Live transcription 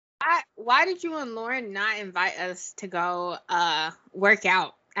why did you and Lauren not invite us to go work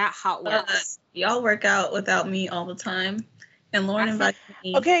out at Hot Wheels? Y'all work out without me all the time, and Lauren invited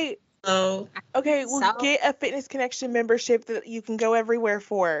me. Okay. So we'll get a Fitness Connection membership that you can go everywhere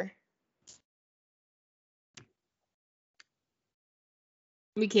for.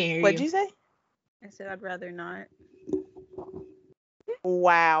 We can't hear you. What'd you say? I said I'd rather not.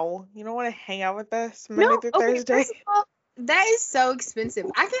 Wow. You don't want to hang out with us Monday through Thursday? First of all, that is so expensive.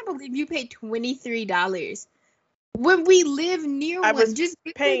 I can't believe you paid $23 when we live near one. Just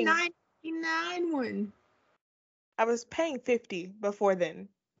get the $9.99 one. I was paying $50 before then,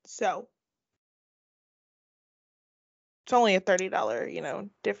 so it's only a $30,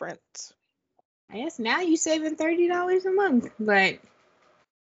 difference. I guess now you saving $30 a month, but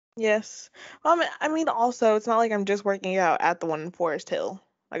yes. I mean, also it's not like I'm just working out at the one in Forest Hill.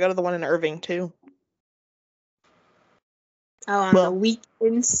 I go to the one in Irving too. Oh, on the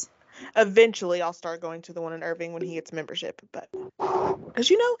weekends. Eventually, I'll start going to the one in Irving when he gets membership. But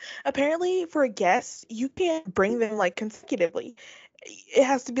because apparently for a guest, you can't bring them like consecutively. It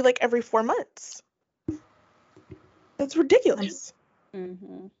has to be like every 4 months. That's ridiculous.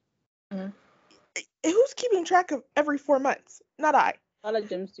 Mm-hmm. Who's keeping track of every 4 months? Not I. A lot of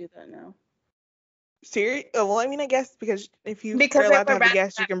gyms do that now. Serious? Well, I mean, I guess because they're allowed to have a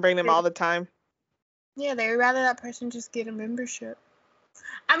guest, you can bring them all the time. Yeah, they would rather that person just get a membership.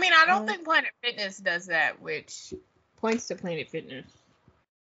 I mean, I don't think Planet Fitness does that, which points to Planet Fitness.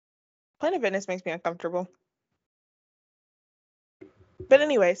 Planet Fitness makes me uncomfortable. But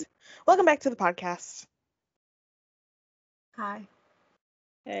anyways, welcome back to the podcast. Hi.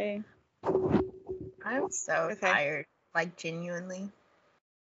 Hey. I'm so tired, like genuinely.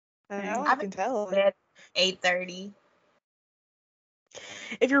 I can tell. At 8:30.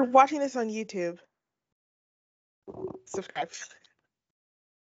 If you're watching this on YouTube, subscribe.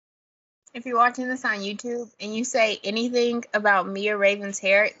 If you're watching this on YouTube and you say anything about Mia Raven's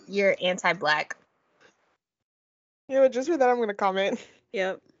hair, you're anti-black. Just for that, I'm going to comment.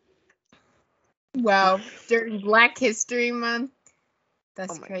 Yep. Wow. During Black History Month?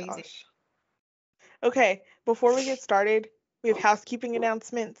 That's crazy. Gosh. Okay, before we get started, we have housekeeping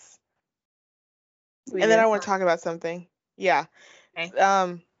announcements. And then I want to talk about something. Yeah.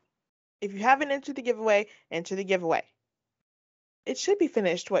 Okay. If you haven't entered the giveaway, enter the giveaway. It should be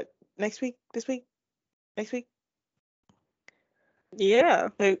finished, next week? This week? Next week? Yeah.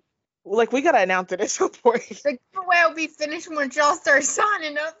 Like, we got to announce it at some point. The giveaway will be finished when y'all start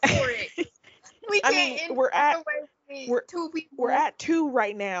signing up for it. We can't we're at 2 people. We're at 2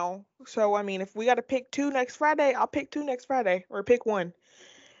 right now. So, I mean, if we got to pick 2 next Friday, I'll pick 2 next Friday. Or pick 1.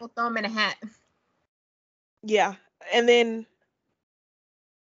 We'll throw them in a hat. Yeah. And then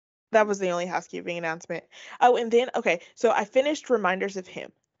that was the only housekeeping announcement. Oh, and then, okay, so I finished Reminders of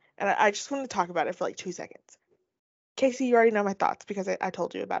Him. And I just want to talk about it for like 2 seconds. Casey, you already know my thoughts because I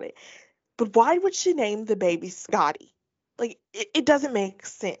told you about it. But why would she name the baby Scotty? Like, it doesn't make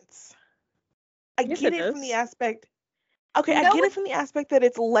sense. I get it from the aspect. Okay, I get it from the aspect that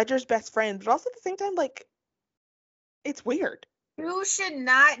it's Ledger's best friend, but also at the same time, like, it's weird. You should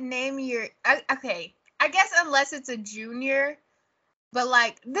not name your... Okay, I guess unless it's a junior, but,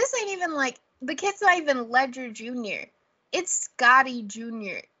 like, this ain't even, like, the kid's not even Ledger Jr. It's Scotty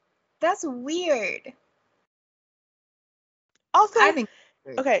Jr. That's weird. Also,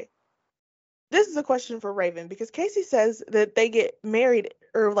 okay, this is a question for Raven, because Casey says that they get married,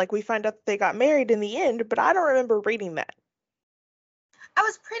 or, like, we find out that they got married in the end, but I don't remember reading that. I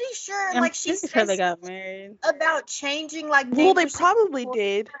was pretty sure, like, she said they got married. About changing, like, well, they probably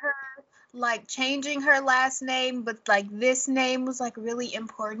did. Her, like, changing her last name, but, like, this name was, like, really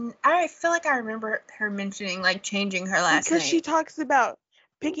important. I feel like I remember her mentioning, like, changing her last name. Because she talks about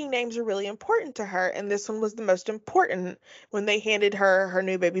picking names are really important to her, and this one was the most important when they handed her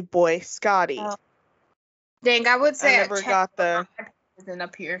new baby boy, Scotty. Oh. Dang, I would say I never got the...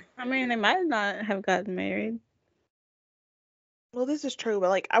 up here. I mean, they might not have gotten married. Well, this is true, but,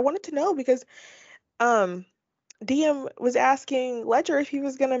 like, I wanted to know because DM was asking Ledger if he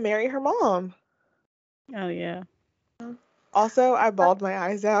was going to marry her mom. Oh, yeah. Also, I bawled my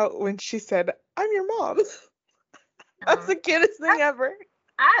eyes out when she said, "I'm your mom." That's the cutest thing ever.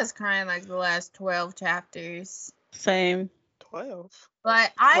 I was crying, like, the last 12 chapters. Same. 12?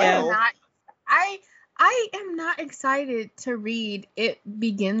 But I am not excited to read It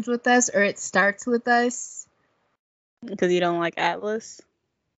Begins With Us or It Starts With Us. Because you don't like Atlas?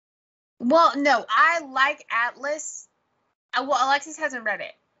 Well, no, I like Atlas. Well, Alexis hasn't read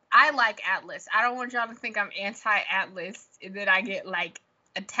it. I like Atlas. I don't want y'all to think I'm anti-Atlas and then I get, like,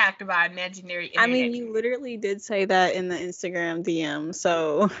 attacked by imaginary internet. I mean, you literally did say that in the Instagram DM,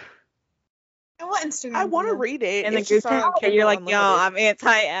 so... And what Instagram? I do want you to have? read it. In the It's group just not on chat, Kindle you're like, Unlimited. y'all, I'm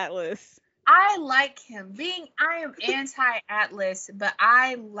anti-Atlas. I like him. I am anti-Atlas, but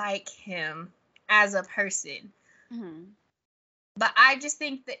I like him as a person. Mhm. But I just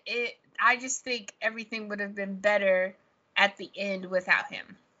think everything would have been better at the end without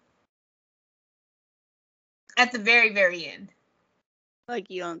him. At the very, very end. Like,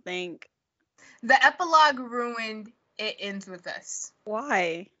 you don't think? The epilogue ruined It Ends With Us.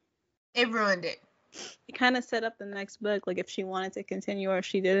 Why? It ruined it. It kind of set up the next book, like if she wanted to continue or if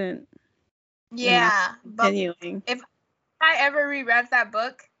she didn't. Yeah, but Continuing. if I ever reread that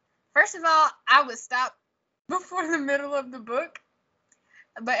book, first of all, I would stop before the middle of the book.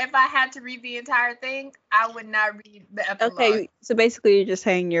 But if I had to read the entire thing, I would not read the epilogue. Okay, so basically you're just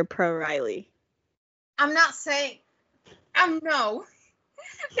saying you're pro Riley. I'm not saying. No.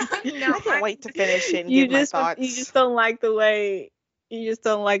 No, I can't wait to finish it and You give my just thoughts. you just don't like the way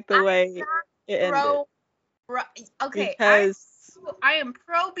it ended. Pro. Okay, Because I am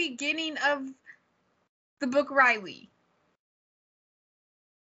pro beginning of the book Riley.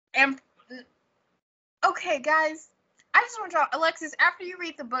 And okay, guys, I just want y'all, Alexis, after you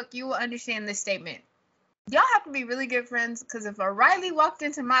read the book, you will understand this statement. Y'all have to be really good friends, because if a Riley walked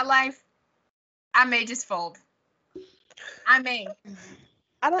into my life, I may just fold. I may.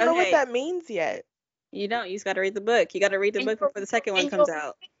 I don't know what Okay. that means yet. you don't. You just got to read the book. You got to read the And book you'll- before the second one and comes you'll-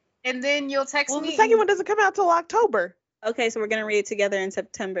 out. And then you'll text Well, me. the second one doesn't come out till October. Okay, so we're gonna read it together in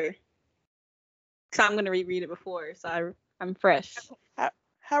September. So I'm gonna reread it before, so I'm fresh.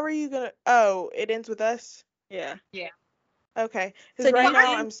 How are you gonna? Oh, It Ends With Us. Yeah. Okay, So because do right you now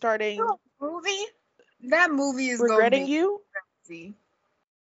think- I'm starting Movie? That movie is Regretting gonna be You. crazy.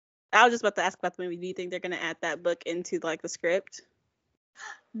 I was just about to ask about the movie. Do you think they're gonna add that book into like the script?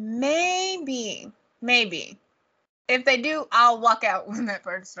 Maybe. If they do, I'll walk out when that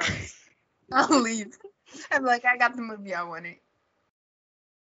part starts. I'll leave. I'm like, I got the movie I wanted.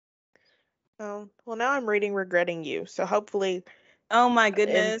 Oh, well, now I'm reading Regretting You, so hopefully, Oh my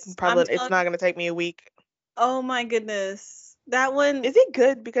goodness. it's telling- not gonna take me a week. Oh my goodness. That one. Is it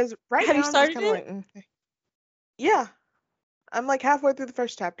good? Because right Have now you I'm just started kind of like, yeah, I'm like halfway through the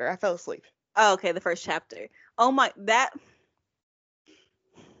first chapter. I fell asleep. Oh, okay, the first chapter. Oh my, that.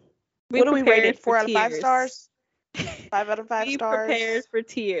 What do we rate it? prepared 4 for out of 5 tears. stars? 5 out of 5 Be stars. prepared for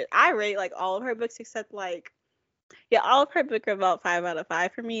tears. I rate like all of her books except like, yeah, all of her books are about 5 out of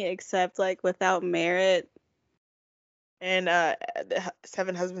 5 for me, except like Without Merit. And the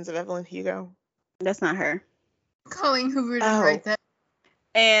 7 Husbands of Evelyn Hugo. That's not her. Colleen Hoover didn't Oh. write that.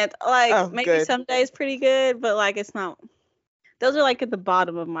 And like Oh, maybe good. some days pretty good, but like it's not. Those are like at the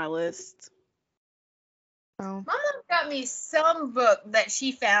bottom of my list. Oh. My mom got me some book that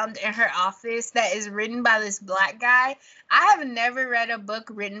she found in her office that is written by this black guy. I have never read a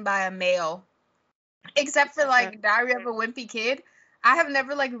book written by a male, except for like Diary of a Wimpy Kid. I have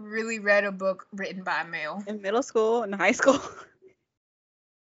never like really read a book written by a male. In middle school and high school.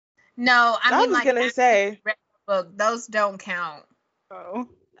 No, I mean was like gonna actually say. read a book. Those don't count. Oh.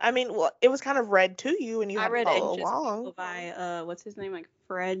 I mean, well, it was kind of read to you, and you I had to read follow Anxious along. People by what's his name, like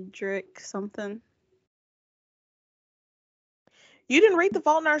Frederick something. You didn't read The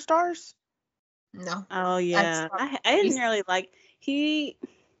Fault in Our Stars? No. Oh yeah, I didn't really like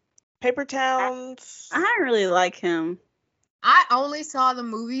Paper Towns. I didn't really like him. I only saw the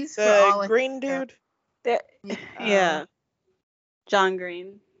movies for all The of green dude. Yeah, John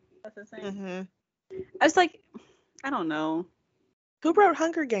Green. That's his name. Mm-hmm. I was like, I don't know. Who wrote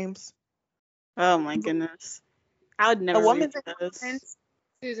Hunger Games? Oh my goodness, I would never woman- read those.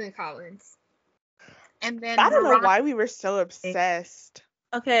 Susan Collins. And then I don't know Veronica- why we were so obsessed.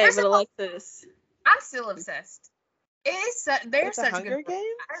 Okay, First but of all- Alexis, I'm still obsessed. It is they're With the such Hunger good books.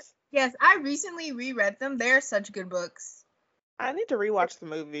 Games? Yes, I recently reread them. They're such good books. I need to rewatch the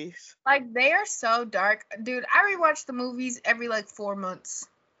movies. Like they are so dark, dude. I rewatch the movies every like 4 months.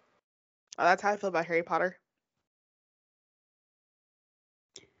 Oh, that's how I feel about Harry Potter.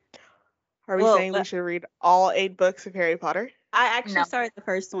 Are we Well, saying we should read all 8 books of Harry Potter? I actually No. started the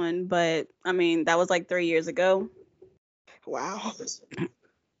first one, but I mean that was like 3 years ago. Wow.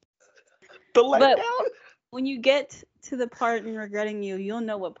 The letdown. When you get to the part in Regretting You, you'll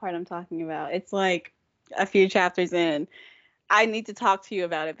know what part I'm talking about. It's like a few chapters in. I need to talk to you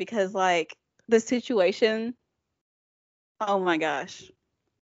about it because like the situation. Oh my gosh.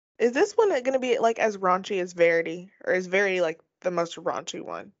 Is this one going to be like as raunchy as Verity? Or is Verity like the most raunchy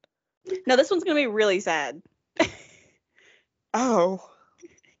one? No, this one's gonna be really sad. Oh.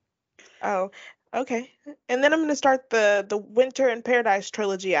 Oh. Okay. And then I'm going to start the Winter in Paradise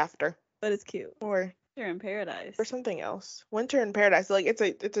trilogy after. But it's cute. Or You're in paradise. something else. Winter in Paradise. Like it's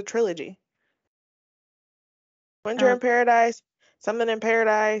a trilogy. Winter in Paradise, Something in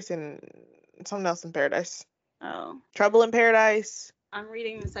Paradise, and something else in Paradise. Oh. Trouble in Paradise. I'm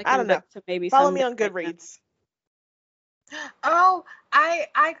reading the second I don't know. book to maybe Follow me someday on Goodreads. Oh,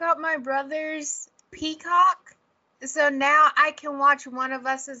 I got my brother's Peacock, so now I can watch One of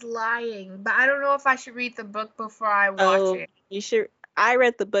Us is Lying, but I don't know if I should read the book before I watch it. You should. I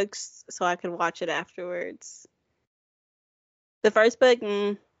read the books so I could watch it afterwards. The first book,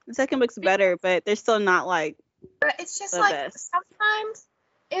 the second book's better, but they're still not like. But it's just the like best. sometimes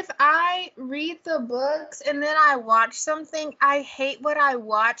if I read the books and then I watch something, I hate what I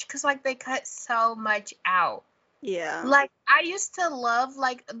watch because like they cut so much out. Yeah. Like I used to love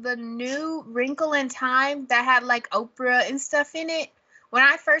like the new Wrinkle in Time that had like Oprah and stuff in it. When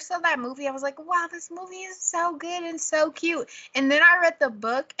I first saw that movie, I was like, wow, this movie is so good and so cute. And then I read the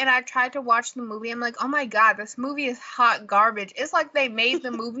book and I tried to watch the movie. I'm like, oh my God, this movie is hot garbage. It's like they made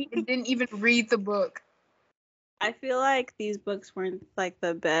the movie and didn't even read the book. I feel like these books weren't like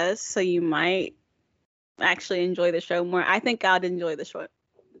the best, so you might actually enjoy the show more. I think I'd enjoy the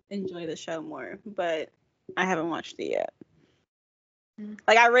show more, but I haven't watched it yet.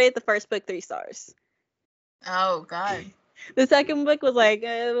 Like I rated the first book 3 stars. Oh God. The second book was like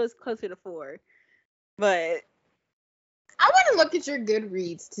it was closer to 4, but I want to look at your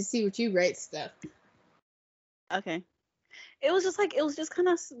Goodreads to see what you rate stuff. okay. It was just kind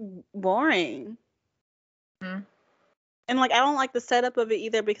of boring. Mm. And like I don't like the setup of it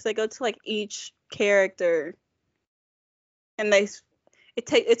either because they go to like each character, and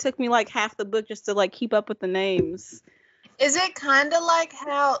it took me like half the book just to like keep up with the names. Is it kind of like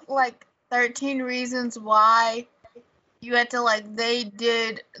how like 13 Reasons Why you had to like they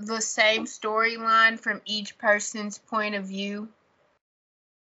did the same storyline from each person's point of view?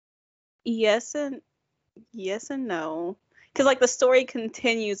 Yes and no. Because like the story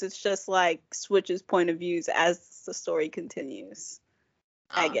continues, it's just like switches point of views as the story continues.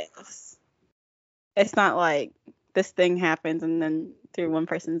 I guess it's not like this thing happens and then through one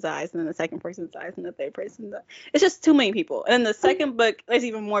person's eyes and then the second person's eyes and the third person's eyes. It's just too many people. And in the second book, there's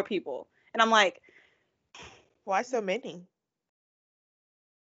even more people, and I'm like, why so many?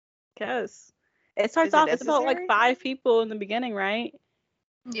 Because it starts off it's about like 5 people in the beginning, right?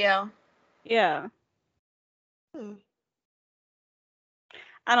 Yeah. Yeah.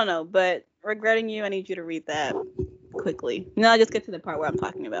 I don't know, but Regretting You, I need you to read that quickly. No, just get to the part where I'm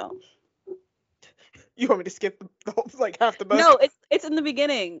talking about. You want me to skip the whole, like half the book? No, it's in the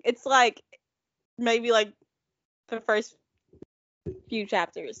beginning. It's like maybe like the first few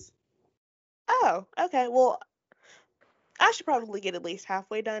chapters. Oh, okay. Well, I should probably get at least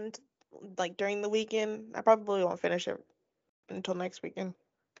halfway done, like during the weekend. I probably won't finish it until next weekend.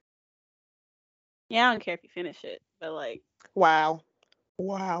 Yeah, I don't care if you finish it, but like. Wow.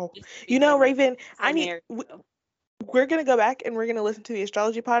 You know, Raven, we're going to go back and we're going to listen to the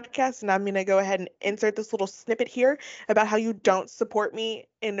astrology podcast, and I'm going to go ahead and insert this little snippet here about how you don't support me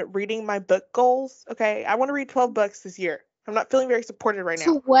in reading my book goals. Okay, I want to read 12 books this year. I'm not feeling very supported right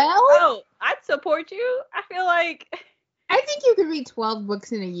now. Well, I'd support you. I feel like I think you could read 12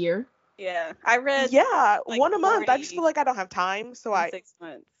 books in a year. Yeah, I read. Yeah, like one a month. I just feel like I don't have time, so 6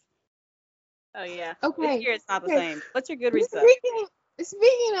 months. Oh yeah. Okay. This year it's not the same. What's your Goodreads stuff?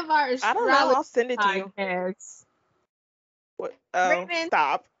 Speaking of our astrology, I don't know. I'll send it to you. What? Oh, Raven.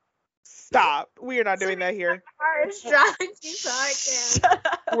 Stop. We are not doing that here. Our astrology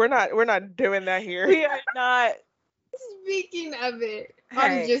podcast. We're not doing that here. We are not. Speaking of it,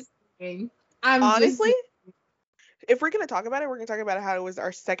 Hey. I'm just kidding. Honestly, if we're gonna talk about it, we're gonna talk about how it was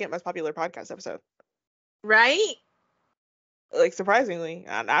our second most popular podcast episode. Right? Like surprisingly,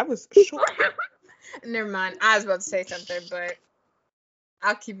 and I was shocked. Never mind. I was about to say something, but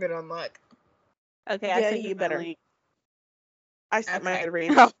I'll keep it on lock. Okay, Yeah, I sent you better. link. I sent my Okay.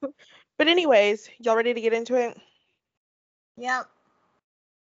 Goodreads. But anyways, y'all ready to get into it? Yep.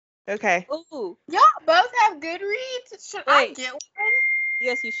 Okay. Ooh, Y'all both have Goodreads? Should I Wait. get one?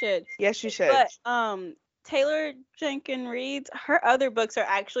 yes, you should. Yes, you should. But Taylor Jenkins Reid's her other books are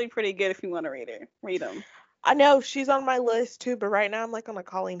actually pretty good if you want to read them. I know she's on my list too, but right now I'm like on a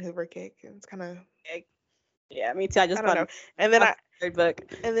Colleen Hoover kick, and it's kind of. Yeah, me too. I just I don't know. bought And then a third book.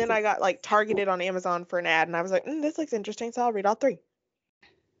 And then I got like targeted on Amazon for an ad, and I was like, this looks interesting, so I'll read all 3.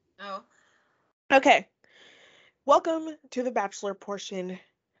 Oh. Okay. Welcome to the Bachelor portion.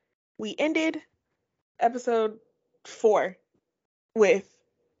 We ended episode 4 with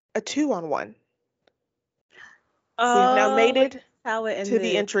a 2-on-1. We've now made it how it to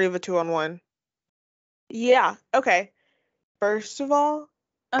the entry of a 2-on-1. Yeah. Okay. First of all,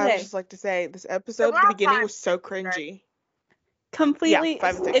 I would just like to say this episode, the beginning was so cringy. Completely.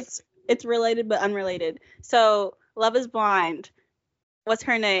 Yeah, 5 and 6. It's related but unrelated. So, Love is Blind. What's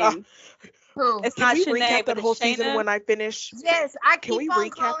her name? Who? It's Can not we Shanae, recap but that whole it's season Shayna. when I finish? Yes, I Can we keep on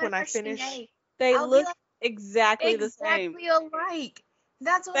recap calling when her I finish? Shanae. They I'll be look like, exactly the same. exactly alike.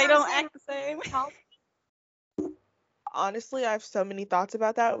 That's what They I'm don't saying. act the same. Honestly, I have so many thoughts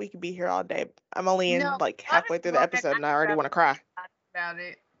about that. We could be here all day. I'm only in No, like Love halfway is through the Blind, episode and I I already have want to cry. thoughts about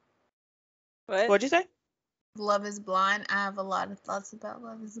it. What? What'd you say? Love is Blind. I have a lot of thoughts about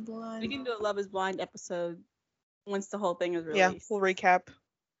Love is We Blind. can do a Love is Blind episode once the whole thing is Yeah, released. we'll recap.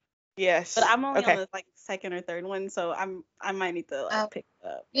 Yes. But I'm only Okay. on the like second or third one, so I might need to like pick it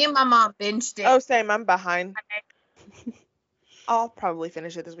up. Me and my mom binged it. Oh, same. I'm behind. I'll probably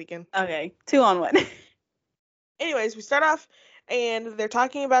finish it this weekend. Okay, 2 on 1. Anyways, we start off and they're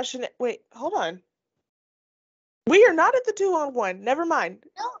talking about Shanae. Wait, hold on. We are not at the 2-on-1. Never mind.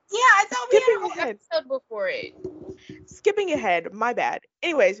 No, yeah, I thought we had a Skipping whole ahead. episode before it. Skipping ahead. My bad.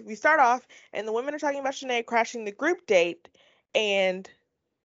 Anyways, we start off and the women are talking about Shanae crashing the group date, and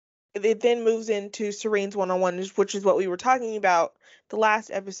it then moves into Serene's one-on-one, which is what we were talking about the last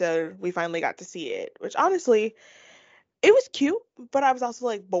episode. We finally got to see it, which honestly, it was cute, but I was also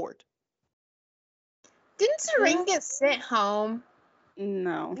like bored. Didn't Serene get sent home?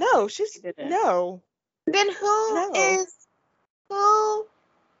 No. No, she's didn't. no. Then who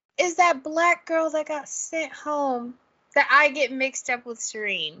is that black girl that got sent home that I get mixed up with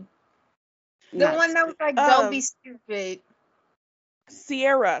Serene? The Not one that was like, Um, don't be stupid.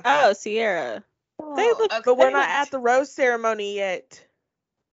 Sierra. Oh, Sierra. They look, okay. but we're not at the rose ceremony yet.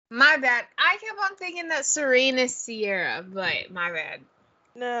 My bad. I kept on thinking that Serene is Sierra, but my bad.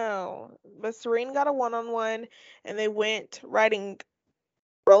 No, but Serene got a one-on-one, and they went riding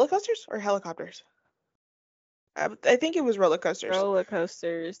roller coasters or helicopters. I think it was roller coasters. Roller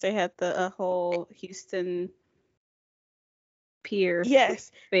coasters. They had the whole Houston pier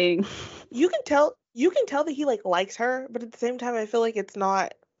Yes, thing. you can tell that he like likes her, but at the same time, I feel like it's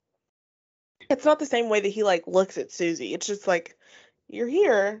not the same way that he like looks at Susie. It's just like, you're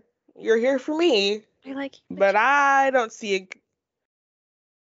here for me, I like. but I don't see a.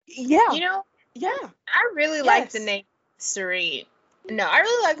 Yeah, You know, yeah. I really like the Yes. name Serene. No, I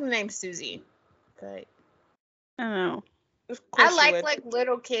really like the name Susie. But I don't know. Of course I you like would.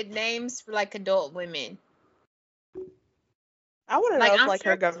 little kid names for like adult women. I want to like, know if I'm like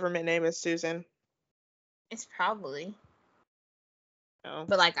sure- her government name is Susan. It's probably, No.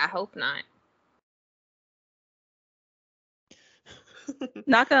 but like I hope not.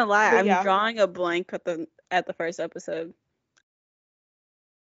 Not gonna lie, But I'm yeah. drawing a blank at the first episode.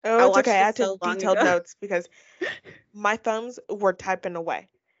 Oh, I it's watched okay. it I so took long detailed ago. notes because my thumbs were typing away.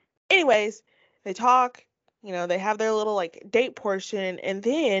 Anyways, they talk, they have their little like date portion, and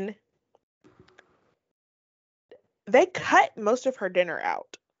then they cut most of her dinner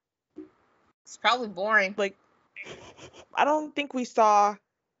out. It's probably boring. Like, I don't think we saw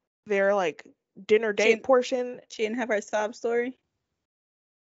their like dinner date portion. She didn't have her sob story.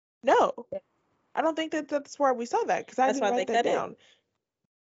 No, I don't think that's where we saw that because I That's didn't why they write that cut it. down.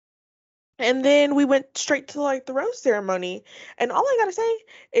 And then we went straight to like the rose ceremony, and all I gotta say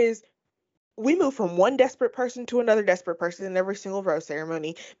is we moved from one desperate person to another desperate person in every single rose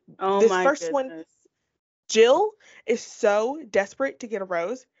ceremony. Oh This my first goodness. one, Jill is so desperate to get a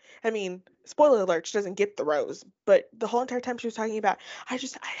rose. I mean, spoiler alert, she doesn't get the rose, but the whole entire time she was talking about, I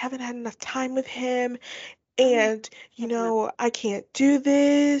haven't had enough time with him, and I can't do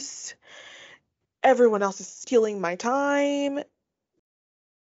this. Everyone else is stealing my time.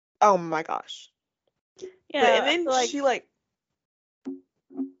 Oh my gosh. Yeah, And then I feel she like,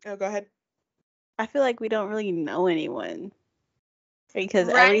 oh, go ahead. I feel like we don't really know anyone because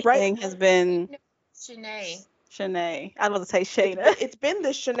Right. everything has been Shanae. Shanae. I was about to say Shayna. It's been the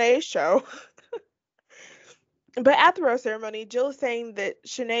Shanae show. But at the rose ceremony, Jill is saying that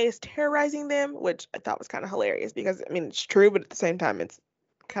Shanae is terrorizing them, which I thought was kind of hilarious because, I mean, it's true, but at the same time, it's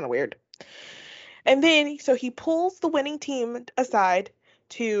kind of weird. And then, so he pulls the winning team aside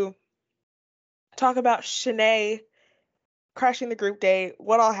to talk about Shanae crashing the group date,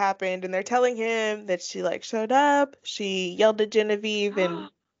 what all happened, and they're telling him that she, like, showed up, she yelled at Genevieve and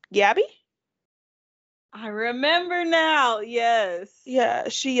Gabby? I remember now. Yes. Yeah,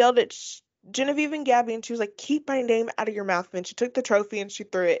 she yelled at Genevieve and Gabby, and she was like, keep my name out of your mouth. And then she took the trophy and she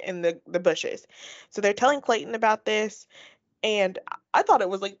threw it in the bushes. So they're telling Clayton about this, and I thought it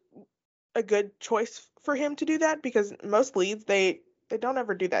was like a good choice for him to do that because most leads, they don't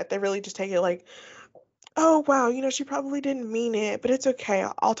ever do that. They really just take it like, oh, wow, she probably didn't mean it, but it's okay.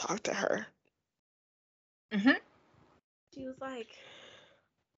 I'll talk to her. Mm-hmm. She was like,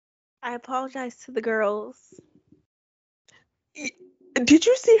 I apologize to the girls. Did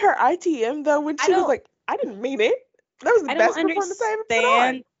you see her ITM though when I she was don't- like, I didn't mean it. That was the I don't best performance I ever put on.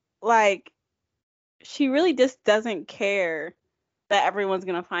 understand. Like, she really just doesn't care that everyone's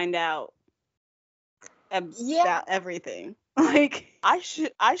gonna find out about everything. Like, I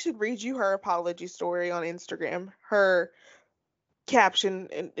should read you her apology story on Instagram. Her caption,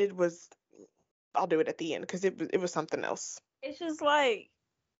 and it was, I'll do it at the end because it was something else. it's just like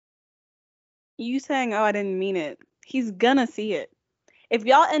you saying, "Oh, I didn't mean it." He's gonna see it. If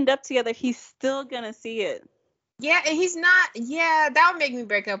y'all end up together, he's still gonna see it. Yeah, and he's not. Yeah, that would make me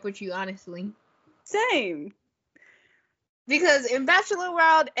break up with you, honestly. Same. Because in Bachelor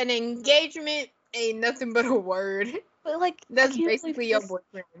World, an engagement ain't nothing but a word. But like, That's I can't basically believe your this-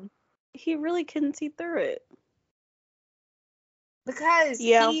 boyfriend. He really couldn't see through it. Because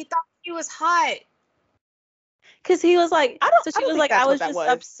Yeah. he thought she was hot. Cause he was like, I don't she was think like, that's I what was that just was.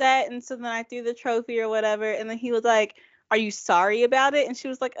 upset, and so then I threw the trophy or whatever, and then he was like, "Are you sorry about it?" And she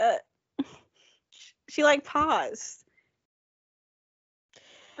was like, she like paused.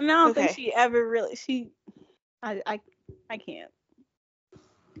 And I don't think Okay. she ever really I can't.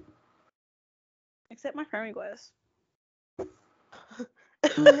 Except my friend request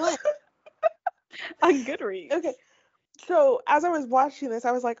What? on Goodreads. Okay. So as I was watching this,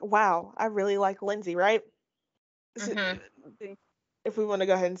 I was like, wow, I really like Lindsay, right? So- Mhm. if we want to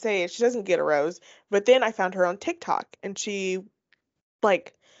go ahead and say it, she doesn't get a rose. But then I found her on TikTok, and she,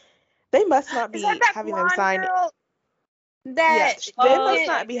 like, they must not Is be that having them blonde sign. girl Yeah, that they Oh, must did-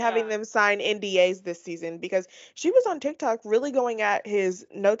 not be yeah. having them sign NDAs this season because she was on TikTok really going at his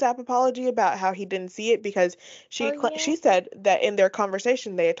no tap apology about how he didn't see it because she Oh, yeah. she said that in their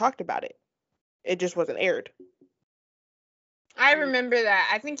conversation they had talked about it. It just wasn't aired. I remember that.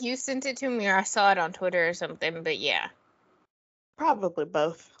 I think you sent it to me or I saw it on Twitter or something, but yeah. Probably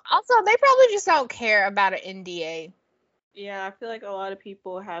both. Also, they probably just don't care about an NDA. Yeah, I feel like a lot of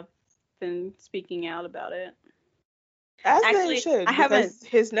people have been speaking out about it. As Actually, they should, I haven't- because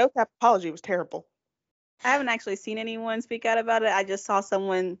his no tap apology was terrible. I haven't actually seen anyone speak out about it. I just saw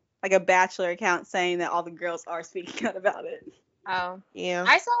someone, like a Bachelor account, saying that all the girls are speaking out about it. Oh. Yeah.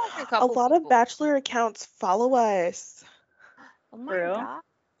 I saw like a A couple lot of people. Bachelor accounts follow us. Oh my For real? god.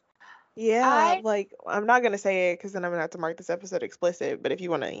 Yeah, like I'm not gonna say it because then I'm gonna have to mark this episode explicit. But if you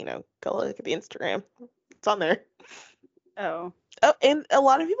wanna, go look at the Instagram, it's on there. Oh. Oh, and a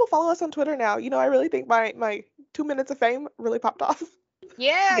lot of people follow us on Twitter now. I really think my 2 minutes of fame really popped off.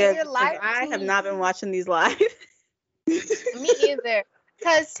 Yeah, Good, you're because live. I have not been watching these live. Me either.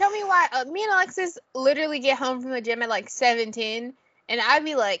 Cause tell me why. Me and Alexis literally get home from the gym at like 7:10, and I'd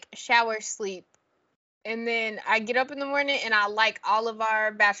be like shower, sleep, and then I get up in the morning and I like all of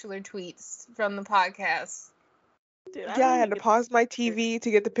our Bachelor tweets from the podcast. Dude, Yeah, I had to pause my TV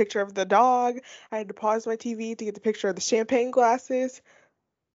to get the picture of the dog. I had to pause my TV to get the picture of the champagne glasses.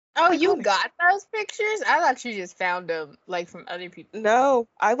 Oh, you Iconic. got those pictures? I thought you just found them like from other people. No,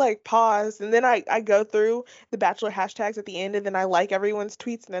 I like pause and then I go through the Bachelor hashtags at the end and then I like everyone's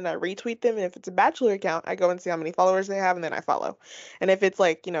tweets and then I retweet them. And if it's a Bachelor account, I go and see how many followers they have and then I follow. And if it's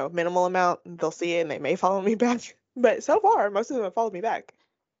like, minimal amount, they'll see it and they may follow me back. But so far, most of them have followed me back.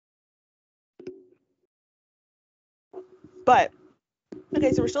 But,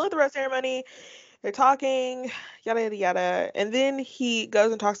 okay, so we're still at the rose ceremony. They're talking, yada, yada, yada. And then he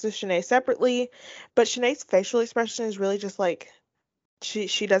goes and talks to Shanae separately. But Shanae's facial expression is really just like,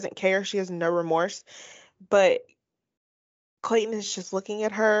 she doesn't care. She has no remorse. But Clayton is just looking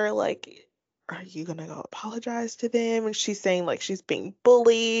at her like, are you going to go apologize to them? And she's saying like she's being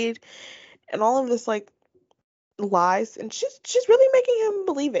bullied and all of this like lies. And she's really making him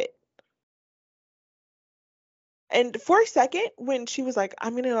believe it. And for a second, when she was like,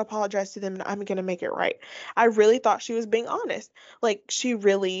 I'm going to apologize to them and I'm going to make it right, I really thought she was being honest. Like, she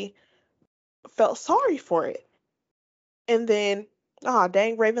really felt sorry for it. And then,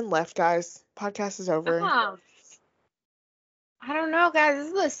 dang, Raven left, guys. Podcast is over. I don't know, guys. This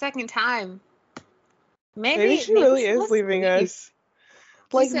is the second time. Maybe she really is let's leaving leave. us.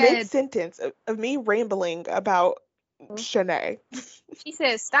 Like, said- mid-sentence of me rambling about Shanae. She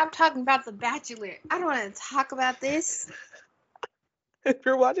says, "Stop talking about The Bachelor. I don't want to talk about this. If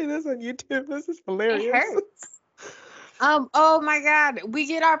you're watching this on YouTube, this is hilarious. It hurts." Oh my God, we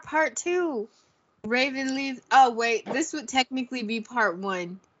get our part 2. Raven leaves. Oh wait, this would technically be part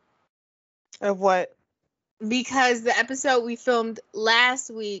 1 Of what? because the episode we filmed last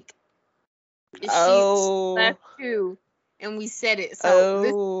week, she left too, and we said it. So this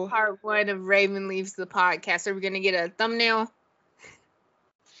is part 1 of Raven leaves the podcast. Are we gonna get a thumbnail?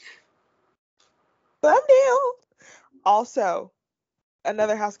 Thumbnail. Also,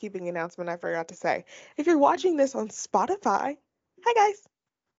 another housekeeping announcement I forgot to say. If you're watching this on Spotify, Hi guys.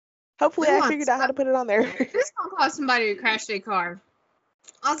 Hopefully We I want figured out how to put it on there. This gonna cause somebody to crash their car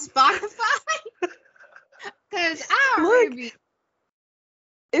on Spotify. Cause I already Look. be.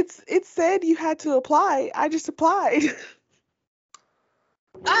 It said you had to apply. I just applied.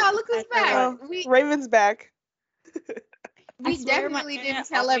 Ah, look who's back. Oh, We Raven's back. I swear my definitely didn't internet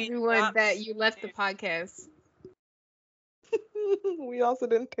tell always everyone drops. that you left the podcast. We also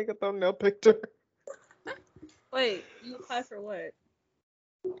didn't take a thumbnail picture. Wait, you applied for what?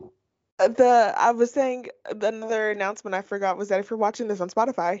 I was saying another announcement I forgot was that if you're watching this on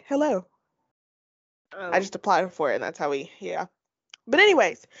Spotify, hello. Oh. I just applied for it, and that's how yeah. But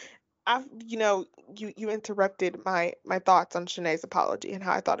anyways, you interrupted my thoughts on Shanae's apology and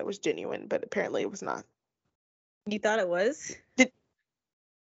how I thought it was genuine, but apparently it was not. You thought it was?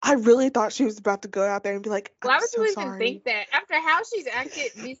 I really thought she was about to go out there and be like, Why I'm would so you even sorry. think that? After how she's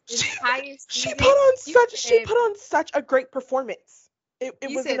acted this entire She season, put on you she put on such a great performance. It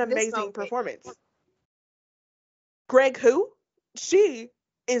You was an said this amazing moment. performance. Greg who? She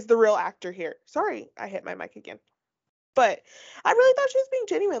is the real actor here. Sorry, I hit my mic again. But I really thought she was being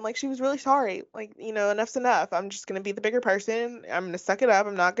genuine. Like, she was really sorry. Like, enough's enough. I'm just going to be the bigger person. I'm going to suck it up.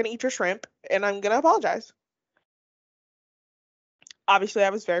 I'm not going to eat your shrimp. And I'm going to apologize. Obviously, I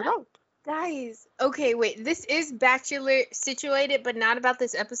was very wrong. Guys, okay, wait. This is Bachelor situated, but not about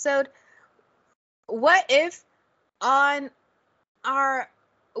this episode. What if on our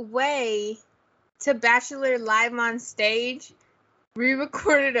way to Bachelor Live on Stage, we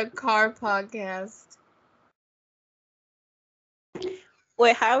recorded a car podcast?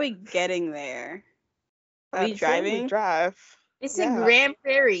 Wait, how are we getting there? Are we driving? Drive. It's in Grand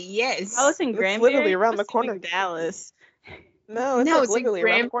Prairie, yes. Oh, it's in It's Grand literally Prairie? around the I was thinking corner. Dallas. No, it's no, it's literally in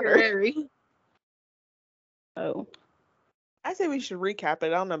around the Grand corner. Prairie. Oh. I say we should recap it. I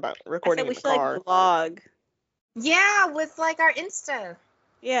don't know about I recording said we in the should car. like vlog. Yeah, with like our Insta.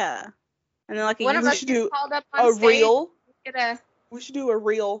 Yeah. And then like a One of YouTube- us should gets do called up on a stage. reel. Get We should do a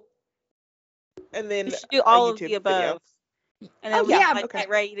reel. And then we should do all a of YouTube the above. video. And then Oh, we yeah, like okay. get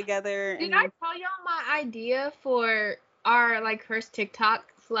ready together. Did and I tell y'all my idea for our like first TikTok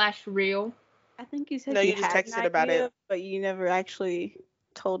 / reel? I think you said No, you you just had an texted about idea, it. but you never actually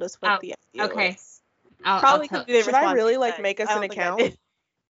told us what Oh, the idea okay. was. I'll Probably tell. because we didn't Should I respond to really your like text. make us I an don't think I account? did.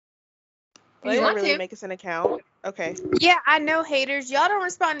 You Should I want really to? make us an account? Okay. Yeah, I know haters. Y'all don't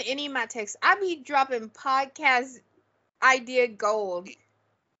respond to any of my texts. I be dropping podcast idea gold.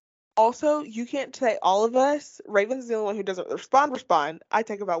 Also, you can't say all of us. Raven's the only one who doesn't respond. I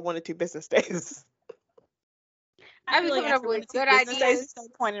take about 1 to 2 business days. I be feel like coming up after 1 with to 2 good business days, ideas. there's no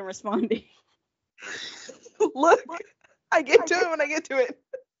point in responding. Look, I get to it when I get to it.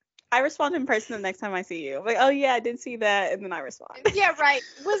 I respond in person the next time I see you. I'm like, oh yeah, I did see that, and then I respond. Yeah, right.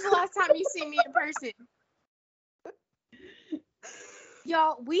 When's the last time you seen me in person?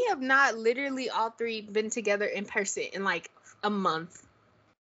 Y'all, we have not literally all three been together in person in like a month.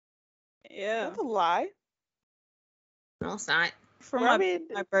 Yeah. That's a lie. No, it's not. For Where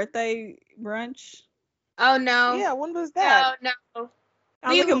my birthday brunch. Oh no. Yeah, when was that? No. I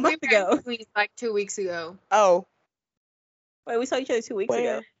was like a month were ago. at Chewy's, like 2 weeks ago. Oh. Wait, we saw each other 2 weeks ago.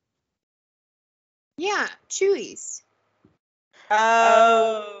 Where? Yeah, Chewy's.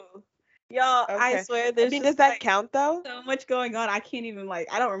 Oh. Y'all, Okay. I swear there's does just that like, count though? so much going on. I can't even I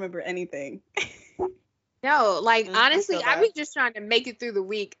don't remember anything. No, like I honestly, feel I that. be just trying to make it through the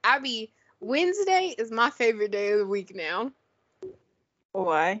week. Wednesday is my favorite day of the week now.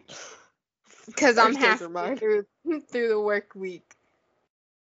 Why? Because I'm Thursdays halfway are mine. through the work week.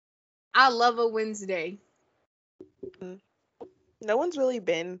 I love a Wednesday. No one's really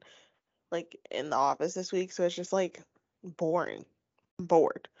been like in the office this week, so it's just like boring. I'm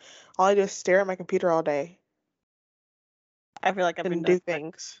bored. All I do is stare at my computer all day I feel like I've been and do doing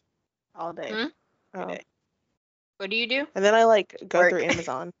things. all day. Hmm? Oh. day. What do you do? And then I like go Work. through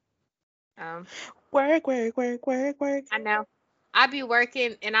Amazon. Work. Work. I know. I be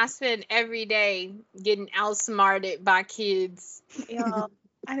working and I spend every day getting outsmarted by kids. Y'all,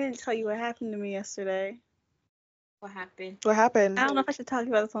 I didn't tell you what happened to me yesterday. What happened? What happened? I don't know if I should talk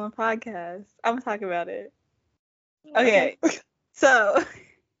about this on the podcast. I'm gonna talk about it. Okay. So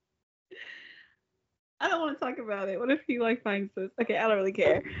I don't want to talk about it. What if he finds this? Okay, I don't really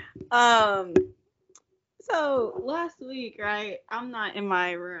care. So last week, right? I'm not in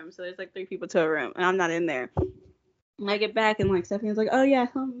my room, so there's 3 people to a room, and I'm not in there. And I get back, and Stephanie's like, "Oh yeah."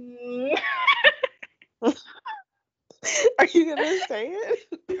 Are you gonna say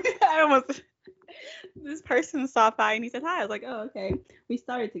it? I almost. This person stopped by, and he said hi. I was like, "Oh, okay." We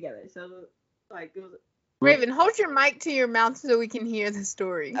started together, so it was. Raven, hold your mic to your mouth so we can hear the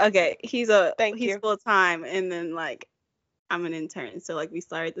story. Okay, he's Thank you. full time, and then I'm an intern. So like we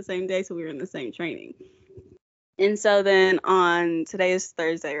started the same day, so we were in the same training. And so then today is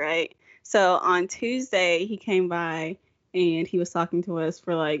Thursday, right? So on Tuesday, he came by and he was talking to us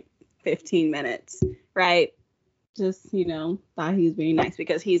for like 15 minutes, right? Just, thought he was being nice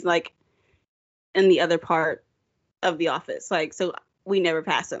because he's like in the other part of the office. Like, so we never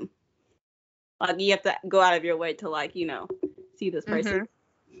pass him. Like, you have to go out of your way to like, see this person.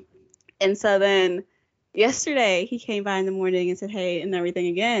 And so then yesterday he came by in the morning and said, hey, and everything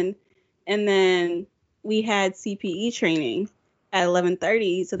again. And then we had CPE training at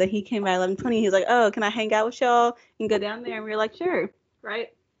 11:30. So then he came by 11:20. He was like, oh, can I hang out with y'all and go down there? And we were like, sure. Right.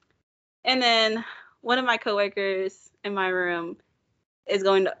 And then one of my coworkers in my room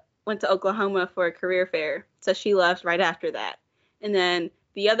went to Oklahoma for a career fair. So she left right after that. And then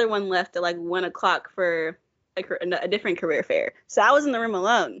the other one left at like 1 o'clock for a different career fair. So I was in the room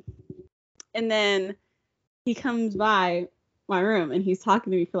alone. And then he comes by my room and he's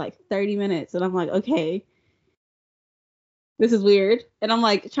talking to me for like 30 minutes. And I'm like, okay, this is weird. And I'm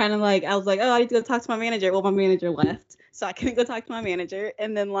like I was like, oh, I need to go talk to my manager. Well, my manager left. So I couldn't go talk to my manager.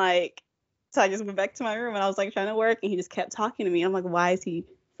 And then so I just went back to my room and I was like trying to work and he just kept talking to me. I'm like, why is he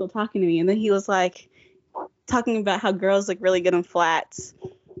still talking to me? And then he was like talking about how girls look really good in flats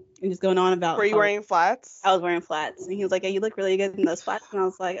and just going on about. Were you wearing flats? I was wearing flats. And he was like, yeah, you look really good in those flats. And I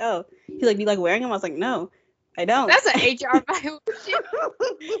was like, oh. He's like, do you like wearing them? I was like, no, I don't. That's an HR violation.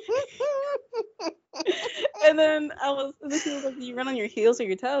 And then he was like, do you run on your heels or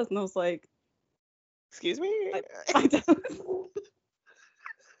your toes? And I was like, excuse me? My toes.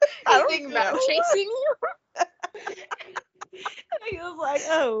 I think about chasing you. And he was like,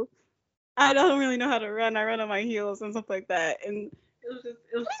 oh, I don't really know how to run. I run on my heels and stuff like that. And it was just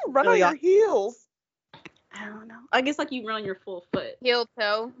run on your heels. I don't know. I guess like you run on your full foot. Heel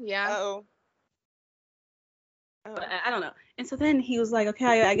toe, yeah. Oh. But I don't know. And so then he was like,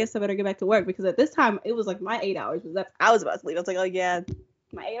 okay, I guess I better get back to work because at this time it was like my 8 hours. I was about to leave. I was like, oh yeah,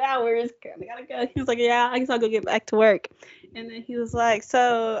 my 8 hours. I gotta go. He was like, yeah, I guess I'll go get back to work. And then he was like,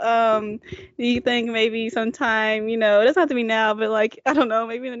 so, do you think maybe sometime, it doesn't have to be now, but like, I don't know,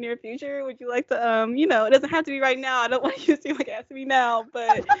 maybe in the near future, would you like to, it doesn't have to be right now. I don't want you to seem like it has to be now,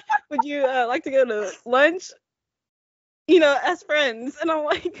 but would you like to go to lunch, as friends? And I'm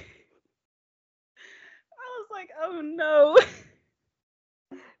like, I was like, oh no.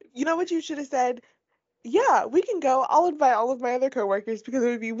 You know what you should have said? Yeah, we can go. I'll invite all of my other coworkers because it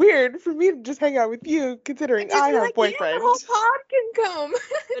would be weird for me to just hang out with you, considering I have a boyfriend. Yeah, the whole pod can come.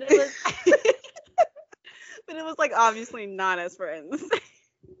 But it was like obviously not as friends.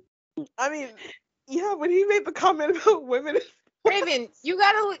 I mean, yeah, when he made the comment about women. Raven, you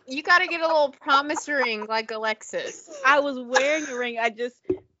gotta get a little promise ring like Alexis. I was wearing a ring. I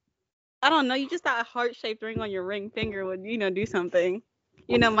don't know. You just thought a heart-shaped ring on your ring finger would, do something.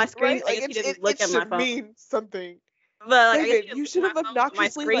 My screen, right? he didn't look at my phone. Mean something. But David, you should have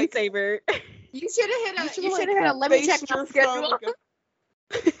obnoxiously my screensaver. You should have hit a let me check my schedule.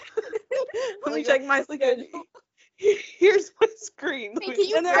 Let me check my schedule. Here's my screen. Hey, can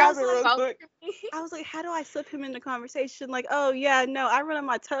you grab it real quick? I was like, how do I slip him into conversation? Like, oh yeah, no, I run on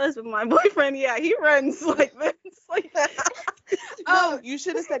my toes, but my boyfriend, yeah, he runs like this. Like that. Oh, you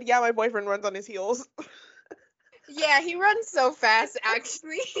should have said, yeah, my boyfriend runs on his heels. Yeah, he runs so fast,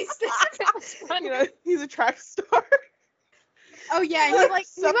 actually. He's he's a track star. Oh yeah, he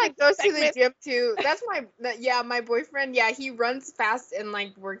goes to the gym too. That's my boyfriend. Yeah, he runs fast and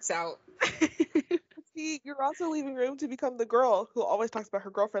like works out. See, you're also leaving room to become the girl who always talks about her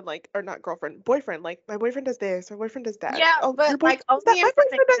girlfriend, boyfriend. Like, my boyfriend does this, my boyfriend does that. Yeah, oh, but my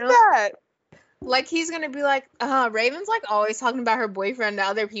boyfriend does that. Like, he's gonna be like, Raven's like always talking about her boyfriend to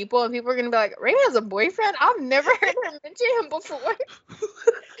other people, and people are gonna be like, Raven has a boyfriend? I've never heard her mention him before.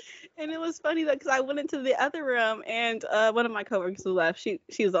 And it was funny though, because I went into the other room, and one of my coworkers who left, she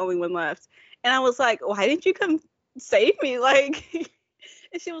was the only one left, and I was like, why didn't you come save me? Like,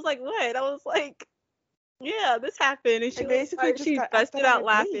 and she was like, what? I was like, yeah, this happened, and she busted out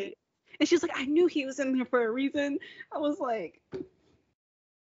laughing, and she was like, I knew he was in there for a reason. I was like.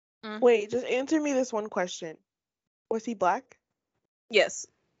 Wait, just answer me this one question. Was he black? Yes.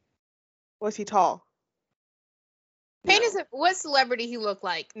 Was he tall? Paint us what celebrity he looked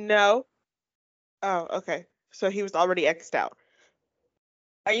like. No. Oh, okay. So he was already X'd out.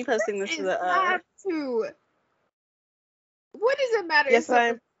 Are you posting this to the What does it matter? Yes,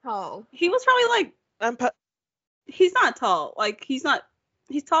 I'm tall. He was probably like he's not tall. Like he's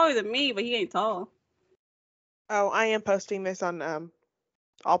taller than me, but he ain't tall. Oh, I am posting this on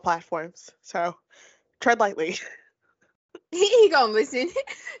all platforms, so tread lightly. He gonna listen.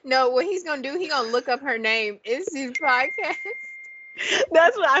 No, what he's gonna do, he gonna look up her name. It's his podcast.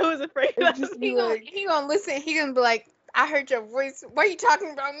 That's what I was afraid And of. just be like, He gonna listen. He gonna be like, I heard your voice. Why are you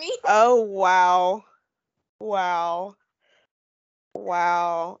talking about me? oh wow. Wow.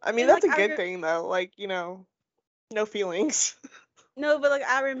 Wow. I mean, And, that's like, a good thing though. Like, no feelings. No, but like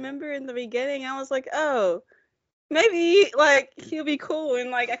I remember in the beginning, I was like, oh, maybe like he'll be cool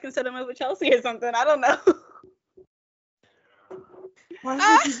and like I can set him up with Chelsea or something. I don't know. Why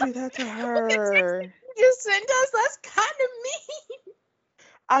would you do that to her? You just sent us. That's kind of mean.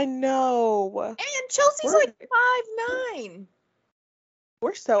 I know. And Chelsea's We're- like 5'9".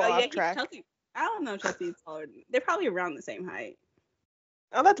 We're so Oh yeah, off track. Chelsea. I don't know. Chelsea's taller. They're probably around the same height.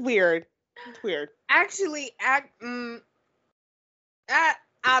 Oh, that's weird. It's weird. Actually,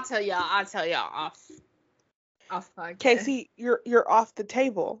 I'll tell y'all. off podcast. Casey, you're off the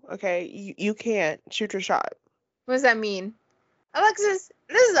table. Okay, you can't shoot your shot. What does that mean? Alexis,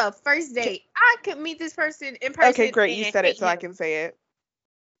 this is a first date. I could meet this person in person. Okay, great. You and said it, hate so I him. can say it.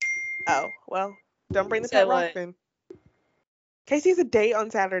 Oh well, don't bring the So pet rock what? then. Casey's a date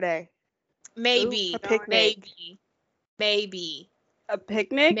on Saturday. Maybe. A picnic. Maybe. A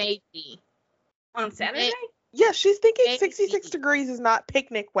picnic Maybe. on Saturday? Yeah, she's thinking Maybe. 66 degrees is not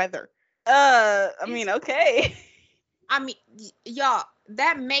picnic weather. I mean, okay. I mean, y'all,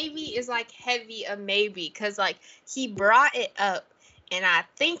 that maybe is like heavy a maybe, because like he brought it up and I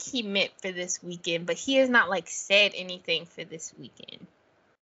think he meant for this weekend, but he has not like said anything for this weekend.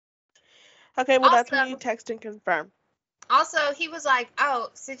 Okay, well that's when Also- you text and confirm. Also, he was like, oh,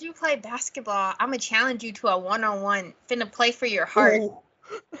 since you play basketball, I'm gonna challenge you to a one-on-one, finna play for your heart. Ooh.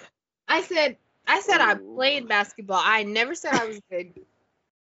 I said I Ooh. played basketball. I never said I was good.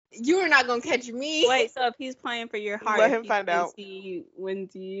 You are not gonna catch me. Wait, so if he's playing for your heart, Let if him he find wins, out. he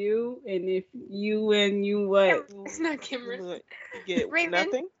wins you, and if you win, you what? It's not Cameron. You get Raven.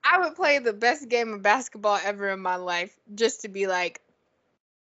 nothing. I would play the best game of basketball ever in my life just to be like,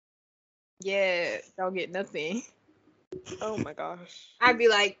 yeah, don't get nothing. Oh my gosh. I'd be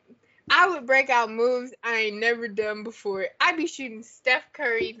like, I would break out moves I ain't never done before. I'd be shooting Steph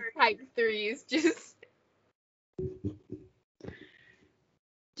Curry type threes just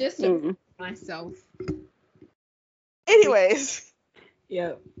to Mm. myself. Anyways,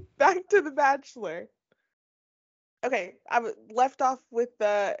 Yep. back to The Bachelor. Okay, left off with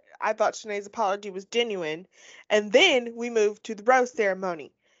the I thought Shanae's apology was genuine, and then we moved to the rose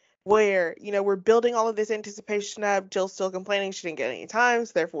ceremony, where we're building all of this anticipation up. Jill's still complaining she didn't get any time,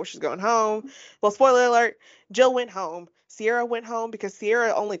 so therefore she's going home. Well, spoiler alert, Jill went home. Sierra went home because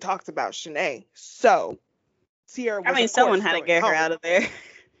Sierra only talks about Shanae. So Sierra was, I mean, of someone course, had to going get her home. out of there.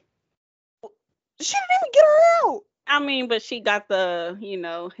 She didn't even get her out. I mean, but she got the,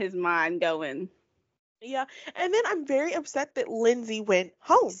 his mind going. Yeah, and then I'm very upset that Lindsay went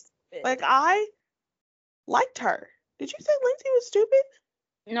home. Like, I liked her. Did you say Lindsay was stupid?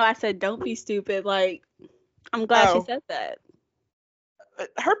 No, I said don't be stupid. Like, I'm glad Oh. she said that.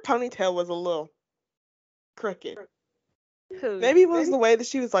 Her ponytail was a little crooked. Who? Maybe it was the way that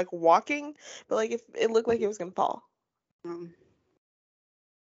she was like walking, but like if it looked like it was gonna fall.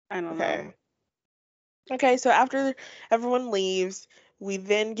 I don't Okay. know. Okay, so after everyone leaves, we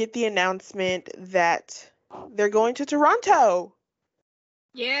then get the announcement that they're going to Toronto.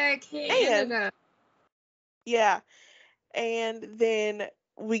 Yeah, Canada. Yeah. And then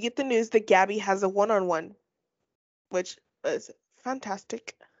we get the news that Gabby has a one-on-one, which is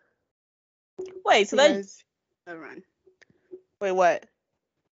fantastic. Wait, so that. because- Never mind. Wait, what?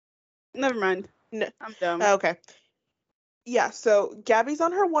 Never mind. No. I'm dumb. Okay. Yeah, so Gabby's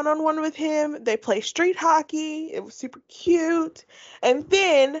on her one-on-one with him. They play street hockey. It was super cute. And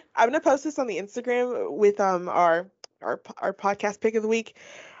then I'm gonna post this on the Instagram with our podcast pick of the week,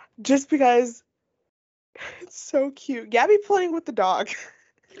 just because it's so cute. Gabby playing with the dog.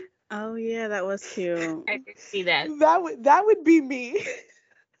 Oh yeah, that was cute. I did see that. That would be me.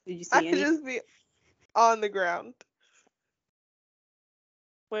 Did you see I'd any? just be on the ground.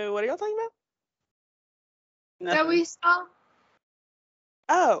 Wait, what are y'all talking about? That Nothing. we saw.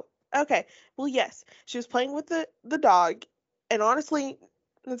 Oh, okay. Well, yes, she was playing with the dog, and honestly,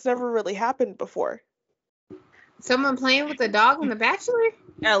 that's never really happened before. Someone playing with a dog on The Bachelor?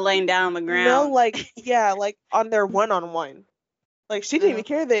 Laying down on the ground. No, like yeah, like on their one-on-one. Like she didn't even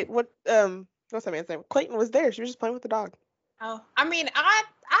care that what's that man's name? Clayton was there. She was just playing with the dog. Oh, I mean, I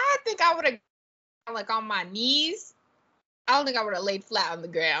think I would have like on my knees. I don't think I would have laid flat on the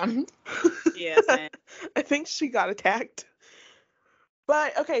ground. Yeah, same. I think she got attacked.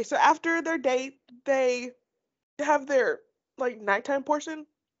 But okay, so after their date, they have their like nighttime portion,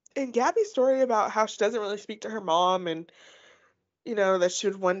 And Gabby's story about how she doesn't really speak to her mom and, that she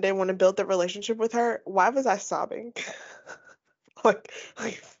would one day want to build that relationship with her. Why was I sobbing? like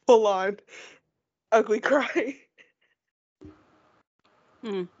full on ugly cry.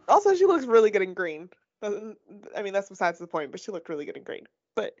 Also, she looks really good in green. I mean, that's besides the point, but she looked really good in green.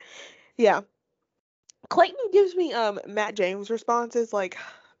 But yeah. Clayton gives me Matt James responses like,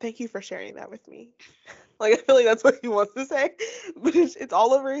 thank you for sharing that with me. Like, I feel like that's what he wants to say, but it's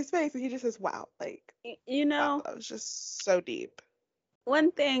all over his face, and he just says, wow. Like, wow, that was just so deep.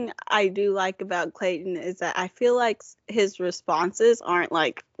 One thing I do like about Clayton is that I feel like his responses aren't,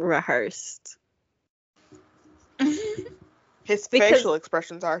 like, rehearsed. His facial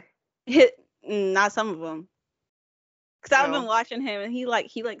expressions are. Not some of them. Because I've been watching him, and he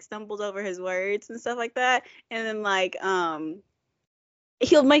stumbles over his words and stuff like that, and then, like,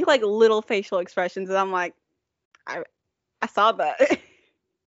 he'll make, like, little facial expressions, and I'm like, I saw that.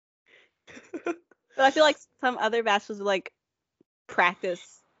 But I feel like some other bachelors would, like,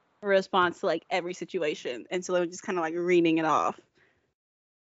 practice a response to, like, every situation, and so they're just kind of, like, reading it off.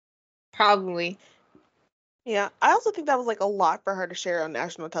 Probably. Yeah, I also think that was, like, a lot for her to share on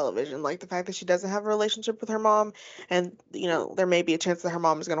national television, like, the fact that she doesn't have a relationship with her mom, and, there may be a chance that her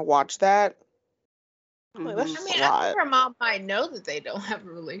mom is going to watch that. Like, that's just a lot. I think her mom might know that they don't have a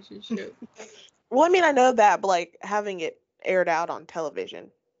relationship. Well, I mean, I know that, but, like, having it aired out on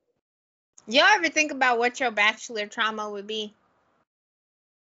television. Y'all ever think about what your bachelor trauma would be?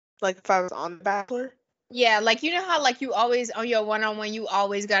 Like, if I was on The Bachelor? Yeah, like, you know how, like, you always, on your one-on-one, you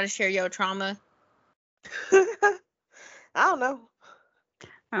always got to share your trauma? I don't know.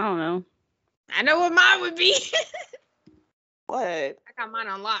 I know what mine would be. What? I got mine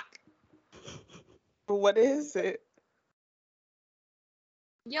on lock. What is it?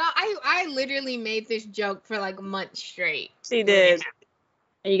 Y'all, I literally made this joke for, like, months straight. She did.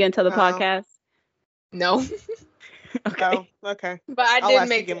 Are you going to tell the podcast? No. Okay. Oh, okay. But I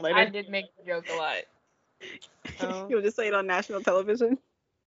did make the joke a lot. Oh. You'll just say it on national television?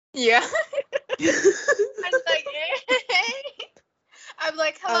 Yeah. I'm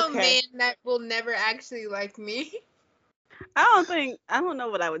like, hello, man that will never actually like me. I don't know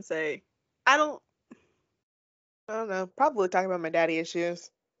what I would say. I don't know. Probably talking about my daddy issues.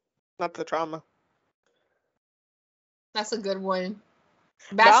 Not the trauma. That's a good one.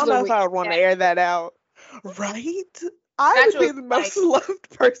 But I don't know if I would want to air that out. Right? I would be the most loved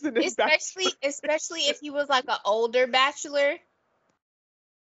person in Bachelor. Especially if he was like an older bachelor.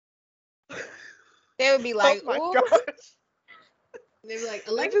 They would be like, oh my gosh. They'd be like,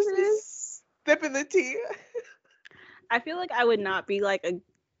 Alexis, sipping the tea. I feel like I would not be like a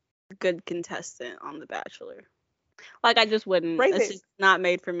good contestant on The Bachelor. Like, I just wouldn't. It's just not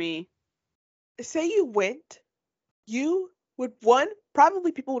made for me. Say you went, you would, one,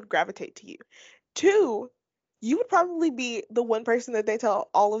 probably people would gravitate to you. Two, you would probably be the one person that they tell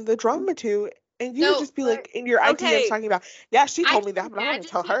all of the drama to, and you would just be like in your ITMs talking about, yeah, she told me that, but I'm going to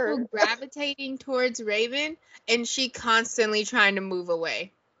tell her. Gravitating towards Raven, and she constantly trying to move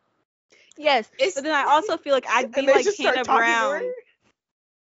away. Yes, but then I also feel like I'd be like Hannah Brown.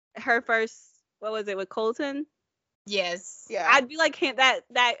 Her first, what was it, with Colton? Yes. Yeah. I'd be like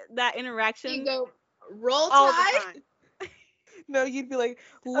that interaction. You go, Roll Tide. All the time. No, you'd be like,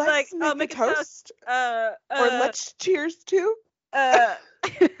 let's make a toast. Or let's cheers too. Well,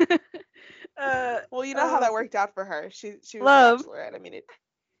 you know how that worked out for her. She was love. a bachelorette. I mean,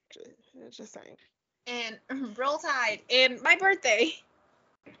 it's just saying. And Roll Tide and my birthday.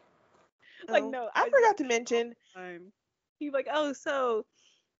 Like, no, I forgot to mention. He's like, oh, so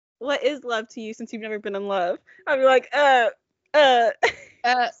what is love to you since you've never been in love? I'd be like, I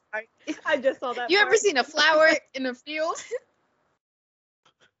just saw that. You ever seen a flower in a field?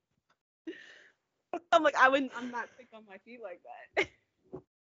 I'm like, I'm not quick on my feet like that.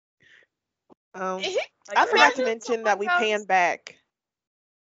 I forgot to mention that we pan back.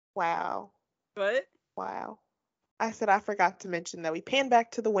 Wow. What? Wow. I said I forgot to mention that we pan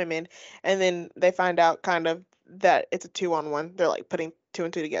back to the women, and then they find out kind of that it's a 2-on-1. They're like putting 2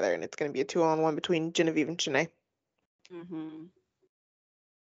 and 2 together, and it's going to be a 2-on-1 between Genevieve and Shanae. Mm-hmm.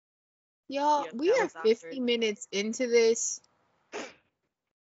 Y'all, we are 50 minutes into this.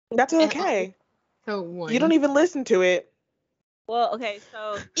 That's okay. So you don't even listen to it. Well, okay,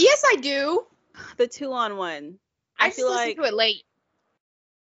 so yes, I do. The 2-on-1. I feel like to it late.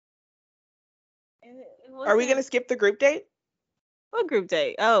 Are we gonna skip the group date? What group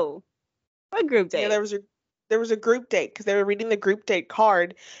date? Oh, what group date? Yeah, there was a group date because they were reading the group date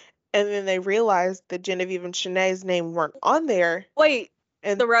card, and then they realized that Genevieve and Shanae's name weren't on there. Wait,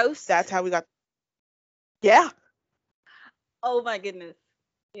 and the roast? That's how we got. Yeah. Oh my goodness.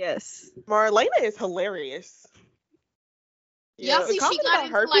 Yes. Marlena is hilarious. Y'all see, she comment got about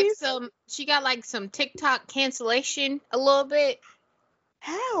into like herpes? she got like some TikTok cancellation a little bit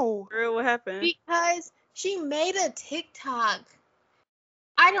How? Girl, what happened? because she made a TikTok.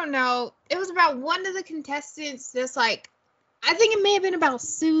 I don't know. It was about one of the contestants that's like, I think it may have been about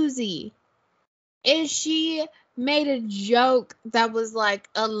Susie. And she made a joke that was like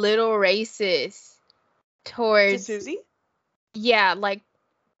a little racist To towards, Susie? yeah, like,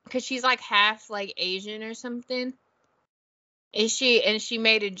 because she's like half like Asian or something. And she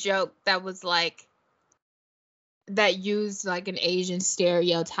made a joke that was like, that used like an Asian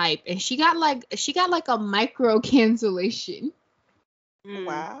stereotype. And she got like a micro cancellation.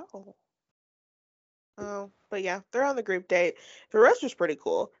 Wow. Oh, but yeah, they're on the group date. The roast was pretty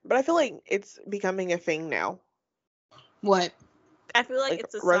cool, but I feel like it's becoming a thing now. What? I feel like Like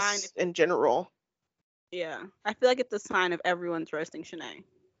it's a sign. roasts in general. Yeah. I feel like it's a sign of everyone's roasting Shanae.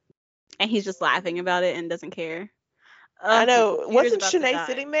 And he's just laughing about it and doesn't care. I know. Computer's Wasn't about to Shanae die.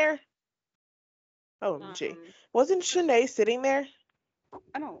 sitting there? OMG. Um, Wasn't Shanae sitting there?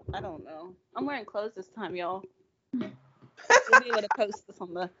 I don't know. I'm wearing clothes this time, y'all. We'll be able to post this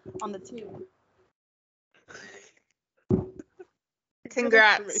on the tube.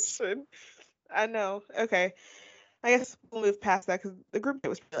 Congrats. Information. I know. Okay. I guess we'll move past that because the group date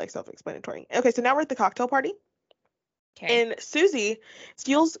was pretty like self-explanatory. Okay, so now we're at the cocktail party. Okay. And Susie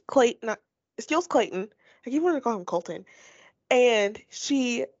steals Clayton. I keep wanting to call him Colton. And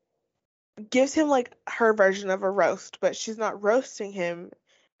she gives him like her version of a roast, but she's not roasting him.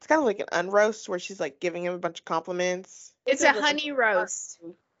 It's kind of like an unroast where she's like giving him a bunch of compliments. It's a honey roast.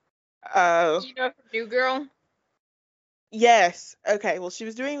 Oh. You know, from New Girl? Yes. Okay. Well, she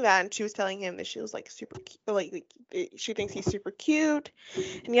was doing that, and she was telling him that she was like super cute, like she thinks he's super cute,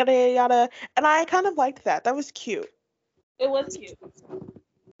 and yada yada yada. And I kind of liked that. That was cute. It was cute.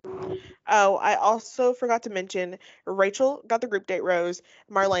 Oh, I also forgot to mention Rachel got the group date rose.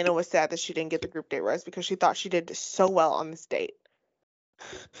 Marlena was sad that she didn't get the group date rose because she thought she did so well on this date.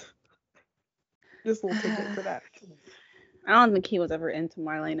 Just a little tidbit for that. I don't think he was ever into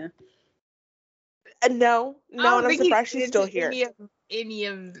Marlena. No, and I'm surprised she's still here. Any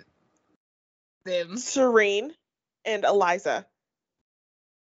of them. Serene and Eliza.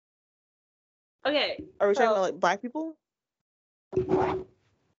 Okay. Are we talking about like black people?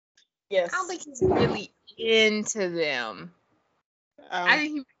 Yes. I don't think he's really into them. I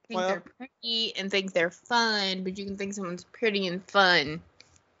think he thinks they're pretty and think they're fun, but you can think someone's pretty and fun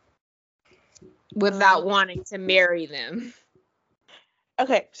without wanting to marry them.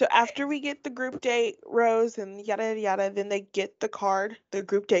 Okay, so after we get the group date rose and yada yada yada, then they get the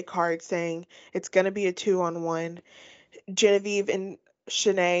group date card saying it's gonna be a 2-on-1. Genevieve and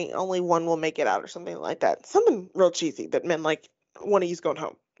Shanae, only one will make it out or something like that. Something real cheesy that meant like one of you's going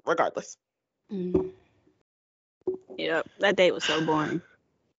home, regardless. Yep, that date was so boring.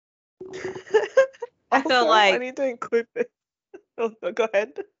 I felt like I need to include this. Oh, go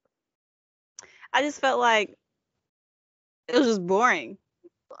ahead. I just felt like it was just boring.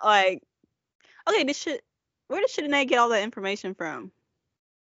 Like, okay, where did Shanae get all that information from?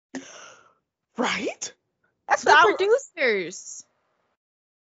 Right? That's The what producers.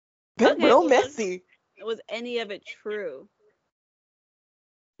 They're Okay, real well, messy. was any of it true?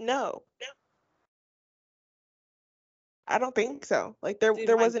 No. I don't think so. Like there Dude,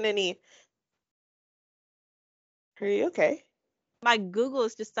 there wasn't any. Are you okay? My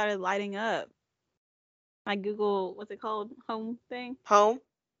Google's just started lighting up. My Google, what's it called? Home thing? Home?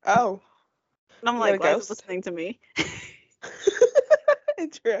 Oh. And I'm You like, got a why is it ghost? listening to me?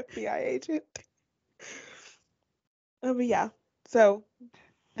 It's your FBI agent. Oh, but yeah. So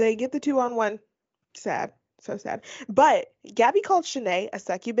they get the 2-on-1. Sad. So sad. But Gabby called Shanae a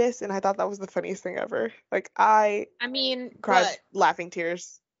succubus, and I thought that was the funniest thing ever. Like, I mean, cried but laughing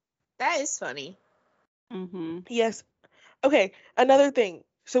tears. that is funny. Mm-hmm. Yes. Okay, another thing.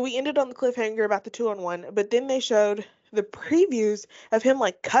 So we ended on the cliffhanger about the 2-on-1, but then they showed the previews of him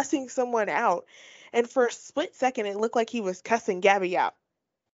like cussing someone out. And for a split second, it looked like he was cussing Gabby out.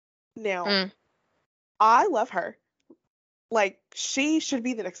 Now, I love her. Like, she should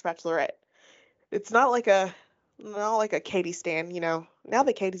be the next Bachelorette. It's not like a Katie stan, you know. Now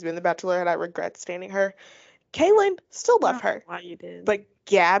that Katie's been the Bachelorette, I regret standing her. Kaylin, still love her. Why you did? But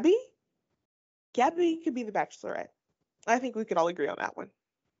Gabby could be the Bachelorette. I think we could all agree on that one.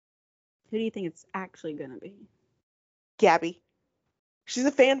 Who do you think it's actually gonna be? Gabby. She's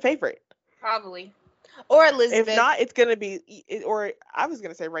a fan favorite. Probably. Or Elizabeth. If not, it's gonna be, or I was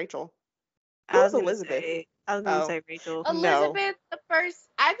gonna say Rachel. Who's Elizabeth? I was gonna say Rachel. Elizabeth, the first.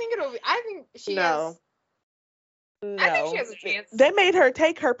 I think she has. I think she No. has a chance. They made her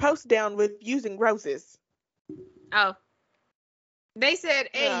take her post down with using roses. Oh. They said,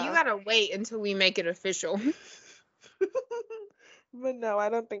 hey, you Yeah. gotta wait until we make it official. But no, I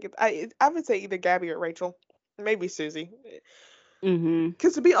don't think it's. I would say either Gabby or Rachel. Maybe Susie. Mm-hmm.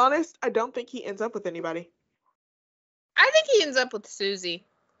 Because to be honest, I don't think he ends up with anybody. I think he ends up with Susie.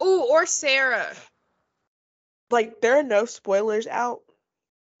 Ooh, or Sarah. Like, there are no spoilers out.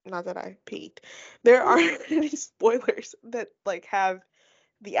 Not that I peeked. There aren't any spoilers that like have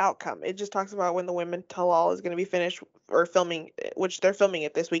the outcome. It just talks about when the Women Tell All is going to be finished or filming, which they're filming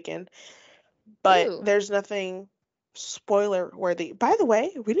it this weekend. But Ooh. there's nothing spoiler worthy. By the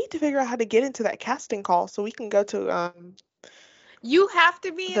way, we need to figure out how to get into that casting call so we can go to You have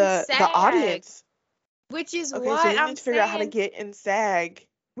to be in the SAG. audience. Which is Okay, what so we I'm need to figure out how to saying. get in SAG.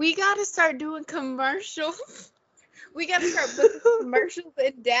 We gotta start doing commercials. We gotta start booking commercials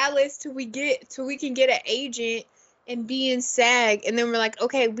in Dallas till we can get an agent and be in SAG. And then we're like,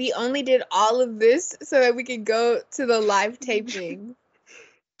 okay, we only did all of this so that we could go to the live taping.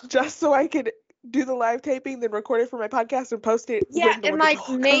 Just so I could do the live taping, then record it for my podcast and post it Yeah, when the and Winter like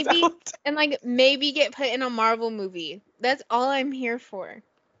Tall comes out. maybe get put in a Marvel movie. That's all I'm here for.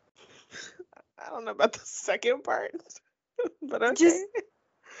 I don't know about the second part, but okay. Just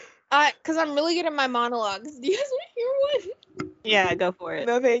cause I'm really good at my monologues. Do you guys want to hear one? Yeah, go for it.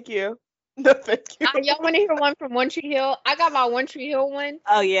 No, thank you. No, thank you. Y'all want to hear one from One Tree Hill? I got my One Tree Hill one.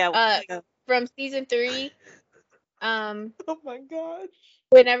 Oh yeah. From season 3. Oh my gosh.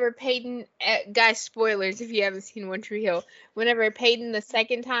 Whenever Peyton, guys, spoilers if you haven't seen One Tree Hill. Whenever Peyton the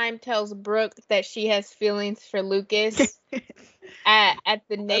second time tells Brooke that she has feelings for Lucas at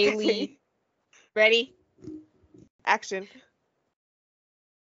the Naylee. Okay. Ready? Action.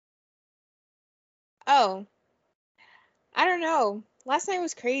 Oh, I don't know. Last night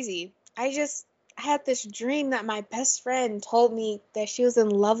was crazy. I had this dream that my best friend told me that she was in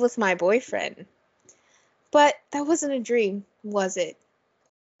love with my boyfriend. But that wasn't a dream, was it?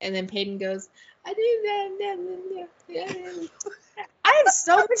 And then Peyton goes, I have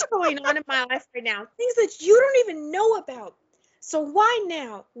so much going on in my life right now. Things that you don't even know about. So why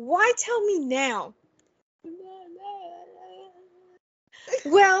now? Why tell me now?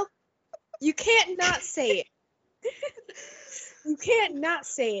 Well, you can't not say it. You can't not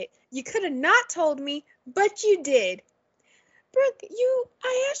say it. You could have not told me, but you did. Brooke,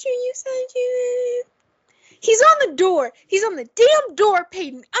 I asked you and you said you... He's on the door. He's on the damn door,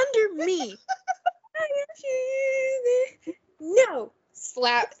 Peyton, under me. I asked you... No.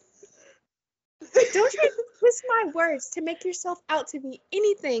 Slap. Don't try to twist my words to make yourself out to be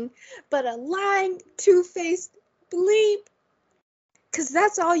anything but a lying, two-faced bleep. Because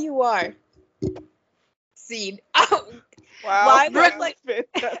that's all you are. Scene. Oh. Wow. Why that's was, like,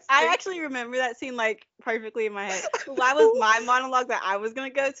 fantastic. I actually remember that scene like perfectly in my head. Why was my monologue that I was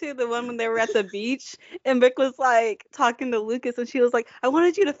gonna go to the one when they were at the beach and Vic was like talking to Lucas and she was like, I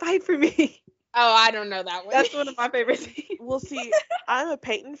wanted you to fight for me. Oh, I don't know that one. That's one of my favorite scenes. Well, see, I'm a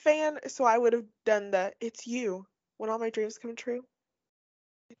Peyton fan, so I would have done the "It's you" when all my dreams come true.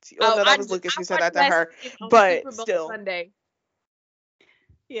 It's you. Oh no, that was Lucas who said that to her. But still, Sunday.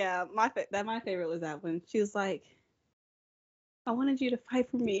 Yeah, my favorite was that one. She was like, I wanted you to fight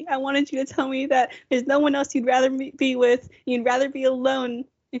for me. I wanted you to tell me that there's no one else you'd rather be with. You'd rather be alone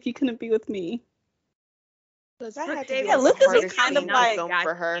if you couldn't be with me. that had to be Yeah, like Lucas the was hardest kind of scene to like- film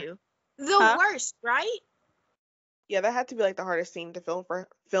for her. The worst, right? Yeah, that had to be like the hardest scene to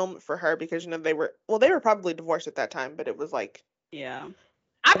film for her because they were probably divorced at that time, but it was like Yeah.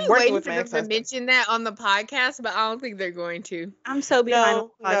 I've been working waiting with for my them to ex-husband. mention that on the podcast, but I don't think they're going to. I'm so behind on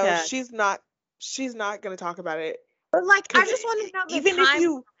the no, podcast. she's not gonna talk about it. But like, I 'Cause just want to know the even if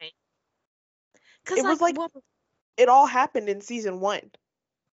you, because it was like it all happened in season 1.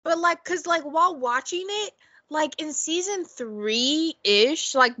 but like, cause like while watching it, like in season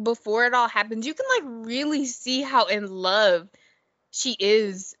 3-ish, like before it all happens, you can like really see how in love she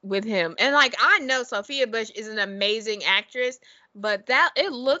is with him. And like, I know Sophia Bush is an amazing actress, but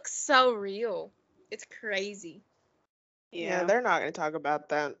it looks so real. It's crazy. Yeah, they're not gonna talk about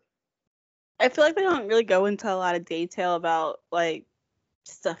that. I feel like they don't really go into a lot of detail about like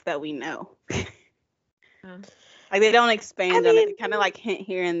stuff that we know. Like they don't expand on it. They kind of like hint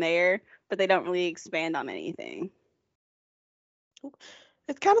here and there, but they don't really expand on anything.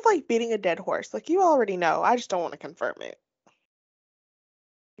 It's kind of like beating a dead horse. Like you already know. I just don't want to confirm it.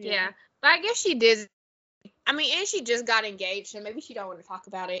 Yeah. But I guess she did. I mean, and she just got engaged, so maybe she don't want to talk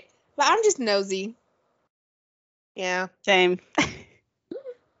about it. But I'm just nosy. Yeah. Same.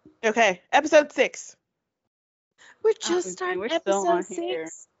 Okay, episode 6. We're just starting we're still episode on 6. here.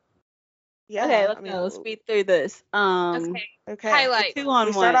 Yeah. Okay, let's I mean, go. Let's speed through this. Okay. okay. Highlight. The 2-on-1.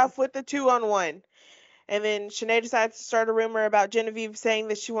 We start off with the 2-on-1. And then Shanae decides to start a rumor about Genevieve saying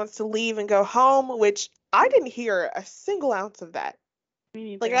that she wants to leave and go home, which I didn't hear a single ounce of that.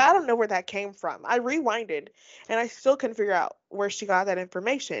 Like, I don't know where that came from. I rewinded, and I still couldn't figure out where she got that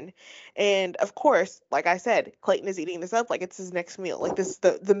information. And, of course, like I said, Clayton is eating this up like it's his next meal. Like, this is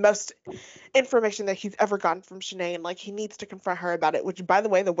the most information that he's ever gotten from Shanae, and, like, he needs to confront her about it, which, by the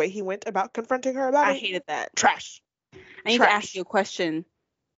way, the way he went about confronting her about I it, hated that. trash. I need to ask you a question.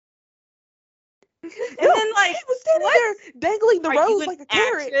 And then, like, he was standing there dangling the Are you rose an like a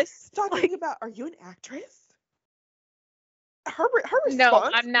carrot, actress? talking about, are you an actress? Her response No,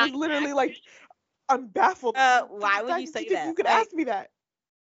 I'm not was literally like, I'm baffled. Why would you say that? You could Like, ask me that.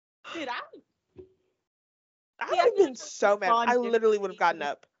 Dude, I would have been so mad. I literally would have gotten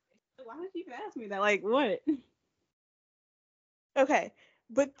up. Why would you even ask me that? Like, what? Okay,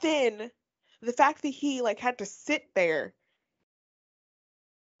 but then the fact that he like had to sit there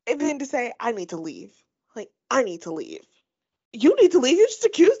and then to say, I need to leave. Like, I need to leave. You need to leave. You just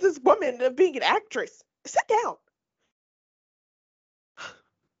accused this woman of being an actress. Sit down.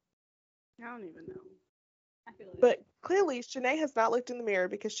 I don't even know. I feel like But clearly, Shanae has not looked in the mirror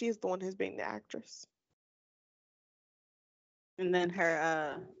because she is the one who's being the actress. And then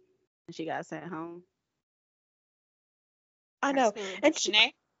her, she got sent home. I know. And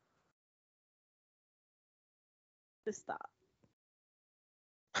Shanae? Just stop.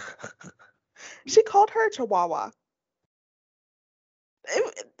 She called her a chihuahua.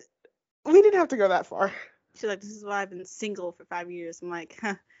 We didn't have to go that far. She's like, this is why I've been single for 5 years. I'm like,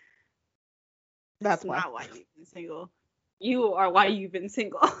 huh. That's not why you've been single. You are why you've been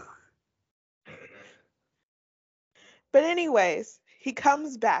single. But anyways, he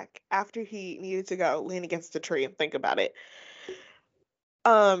comes back after he needed to go lean against a tree and think about it.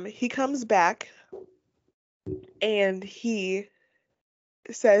 He comes back and he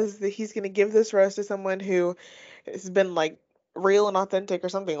says that he's gonna give this rose to someone who has been like real and authentic or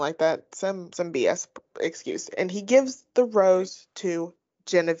something like that. Some BS excuse. And he gives the rose to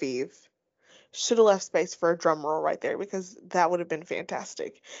Genevieve. Should have left space for a drum roll right there because that would have been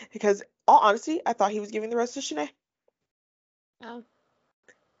fantastic. Because all honesty, I thought he was giving the rose to Shanae. Oh.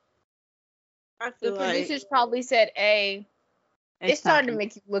 I The feel like producers probably said, "Hey, it's starting to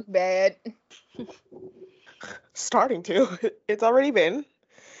make you look bad." Starting to. It's already been.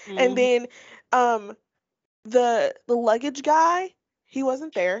 And then the luggage guy, he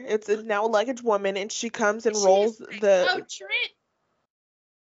wasn't there. It's now a luggage woman, and she comes and rolls the. Oh, Trent.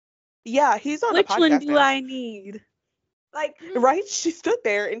 Yeah, he's on Which the podcast one do now. I need? Like, Right? She stood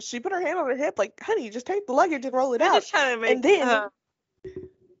there and she put her hand on her hip, like, honey, just take the luggage and roll it out. just trying to make. And then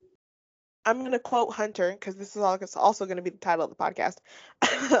I'm gonna quote Hunter because this is also gonna be the title of the podcast.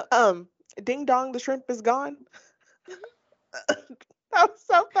 Ding dong, the shrimp is gone. That was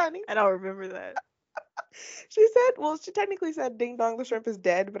so funny. I don't remember that. She said, well, she technically said ding dong, the shrimp is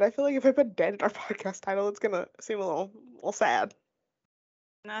dead, but I feel like if I put dead in our podcast title, it's gonna seem a little sad.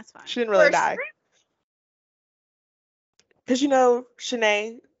 No, that's fine. She didn't really die. Because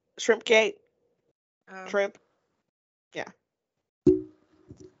Shanae, Shrimpgate, shrimp. Yeah.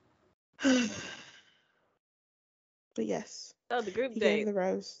 But yes. So the group He date. gave the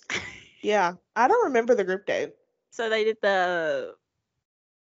rose. Yeah. I don't remember the group date. So they did they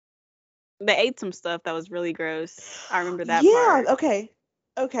ate some stuff that was really gross. I remember that part. Yeah,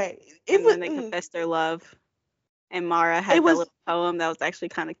 okay. Then they confessed their love. And Mara had that little poem that was actually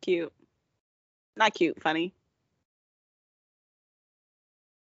kind of cute. Not cute, funny.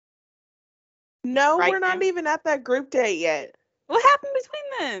 No, we're not even at that group date yet. What happened between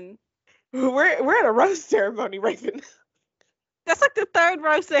then? We're at a rose ceremony, Raven. That's like the third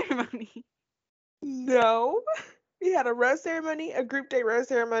rose ceremony. No. We had a rose ceremony, a group date rose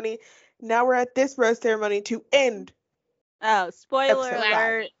ceremony. Now we're at this rose ceremony to end. Oh, spoiler Episode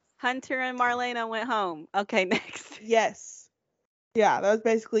alert. Hunter and Marlena went home. Okay, next. Yes. Yeah, that was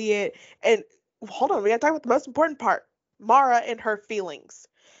basically it. And hold on, we gotta talk about the most important part. Mara and her feelings.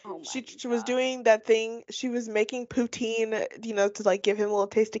 Oh She was doing that thing. She was making poutine, to like give him a little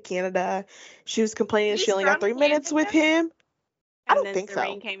taste of Canada. She was complaining she only got 3 minutes with him. I don't think so.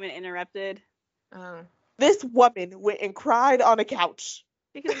 Serene came and interrupted. This woman went and cried on a couch.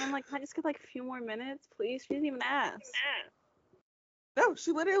 Because I'm like, can I just get like a few more minutes, please? She didn't even ask. No,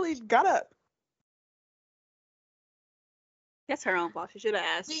 she literally got up. That's her own fault. She should have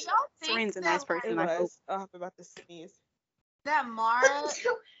asked. Do y'all think Serene's a nice person. I hope. I'm about to sneeze. That Mara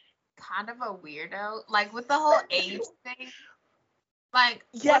kind of a weirdo, like with the whole age thing. Like,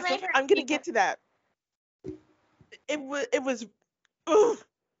 yes, I'm gonna get to that. It was, ugh.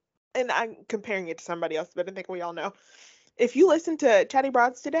 and I'm comparing it to somebody else, but I think we all know. If you listen to Chatty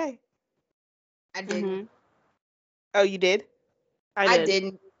Broads today, I didn't. Mhm. oh, you did? I did.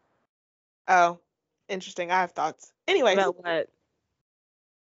 didn't. Oh, interesting. I have thoughts. Anyways, About what?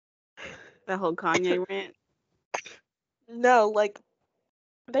 The whole Kanye rant. no, like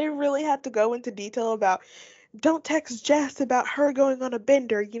they really had to go into detail about don't text Jess about her going on a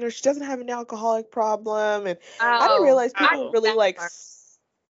bender. You know, she doesn't have an alcoholic problem, and I didn't realize I people Oh. really that like. part.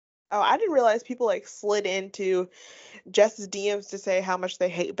 Oh, I didn't realize people like slid into Jess's DMs to say how much they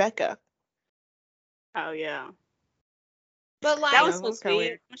hate Becca. Oh yeah. But That like was Yeah, so that's kinda sweet.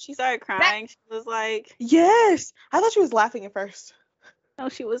 weird. When she started crying, she was like, Yes, I thought she was laughing at first. no,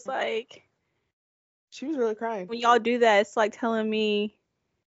 she was like, She was really crying. when y'all do that, it's like telling me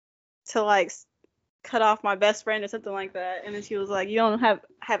to like cut off my best friend or something like that. And then she was like, you don't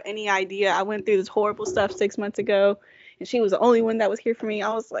have any idea. I went through this horrible stuff 6 months ago, and she was the only one that was here for me.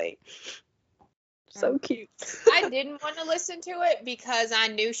 I was like, so cute. I didn't want to listen to it because I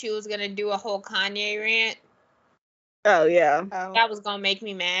knew she was gonna do a whole Kanye rant. Oh yeah. Oh, That was gonna make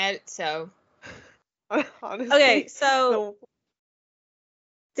me mad. So honestly. Okay, so No,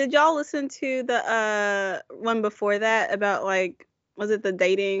 did y'all listen to the one before that about like, was it the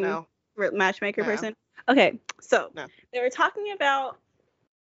dating no, matchmaker No. person? Okay, so No. they were talking about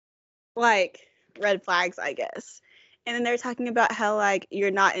like red flags, I guess. And then they were talking about how like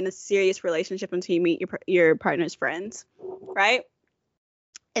you're not in a serious relationship until you meet your partner's friends, right?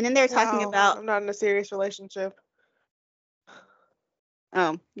 And then they were talking No, about, I'm not in a serious relationship.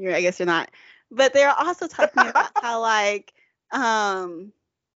 oh, I guess you're not. But they were also talking about how like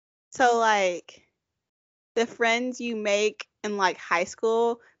so like the friends you make in like high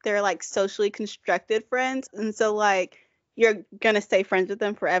school, they're like socially constructed friends, and so like you're gonna stay friends with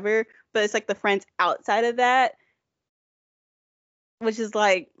them forever. But it's like the friends outside of that, which is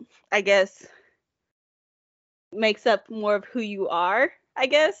like, I guess, makes up more of who you are, I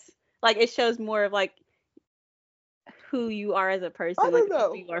guess. Like it shows more of like who you are as a person, I like don't the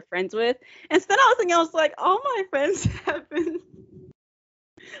people know. you are friends with. Instead I was thinking, I was like, all my friends have been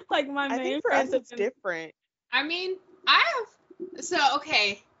like my I main think for friends us have it's been different. I mean, I have. So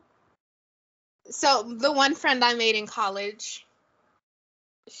okay. So the one friend I made in college.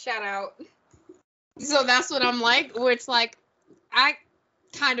 Shout out. So that's what I'm like. Where it's like, I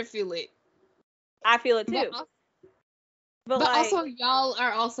kind of feel it. I feel it too. But, But but like, also y'all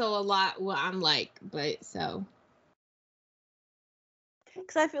are also a lot what I'm like. But so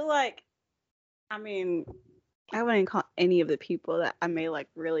because I feel like, I mean, I wouldn't call any of the people that I made like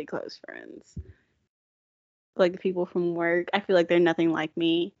really close friends. Like the people from work, I feel like they're nothing like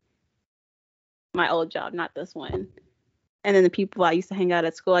me. My old job, not this one. And then the people I used to hang out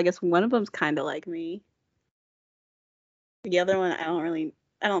at school, I guess one of them's kind of like me. The other one, I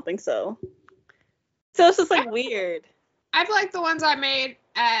don't think so. So it's just like weird. I feel like the ones I made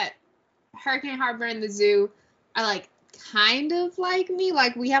at Hurricane Harbor and the zoo are like kind of like me.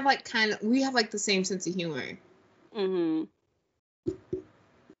 Like we have like the same sense of humor. Mhm.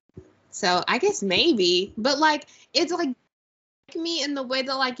 So I guess maybe, but like it's like me in the way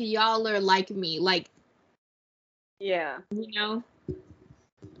that like y'all are like me, like Yeah. you know.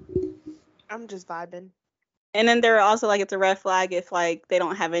 I'm just vibing. And then they're also like, it's a red flag if like they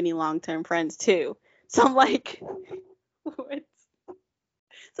don't have any long-term friends too. So I'm like, what?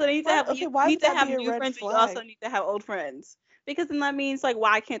 So they need to have, Okay, you why need would to that have be a new red friends, but you flag? also need to have old friends. Because then that means like,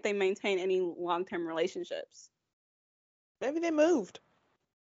 why can't they maintain any long-term relationships? Maybe they moved.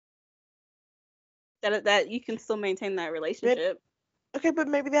 That you can still maintain that relationship. Okay, but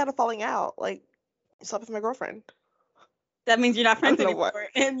maybe they had a falling out. Like, slept with my girlfriend. That means you're not I don't friends know anymore, what.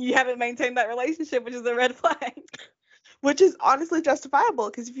 and you haven't maintained that relationship, which is a red flag. Which is honestly justifiable,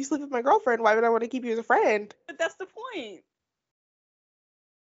 because if you sleep with my girlfriend, why would I want to keep you as a friend? But that's the point.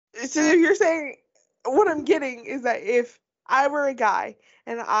 So you're saying, what I'm getting is that if I were a guy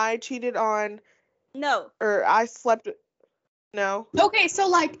and I cheated on, No. or I slept, no. Okay, so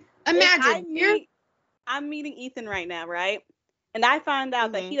like imagine I'm meeting Ethan right now, right? And I find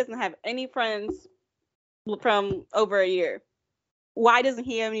out that he doesn't have any friends from over a year. Why doesn't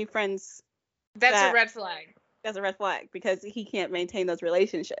he have any friends? that's a red flag. That's a red flag because he can't maintain those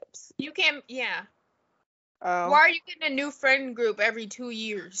relationships. You can't, yeah. Oh. Why are you getting a new friend group every 2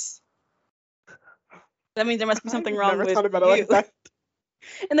 years? That means there must be something I've wrong never with thought about it you. like that.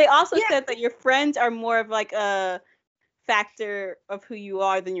 And they also Yeah. said that your friends are more of like a factor of who you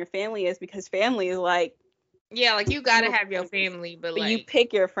are than your family is, because family is like, Yeah, like you gotta have your family, but you like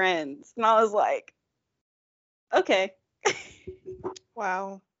pick your friends. And I was like, okay.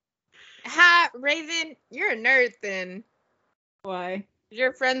 Wow. hi Raven, you're a nerd then. Why?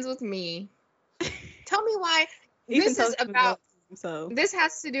 You're friends with me. Tell me why. Ethan This is told you about. so. This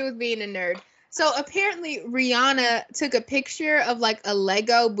has to do with being a nerd. So apparently Rihanna took a picture of like a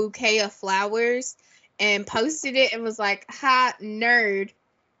Lego bouquet of flowers and posted it and was like, "Ha, nerd."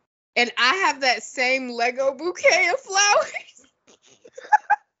 And I have that same Lego bouquet of flowers.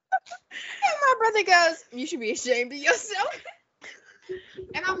 And my brother goes, "You should be ashamed of yourself."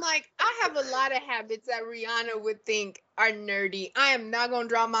 And I'm like, I have a lot of habits that Rihanna would think are nerdy. I am not going to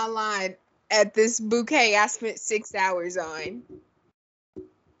draw my line at this bouquet I spent 6 hours on.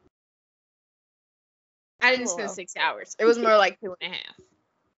 I didn't spend 6 hours. It was more like 2.5.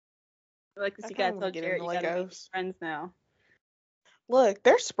 Like I you kinda gotta wanna tell get Jared into you gotta make Legos. friends now. Look,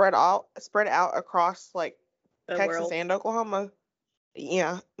 they're spread out across like The Texas world. and Oklahoma.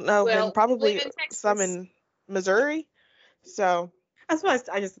 Yeah, no, Well, and probably live in Texas. some in Missouri. So That's why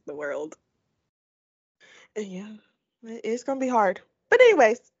I just the world. yeah, it's gonna be hard. But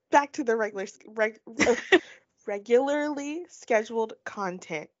anyways, back to the regularly scheduled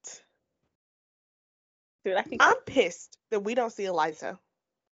content. Dude, I think I'm pissed that we don't see Eliza.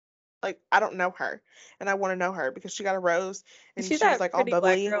 Like, I don't know her, and I want to know her because she got a rose and she's she was that like all pretty black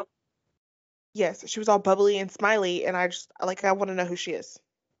bubbly. girl. Yes, she was all bubbly and smiley, and I want to know who she is.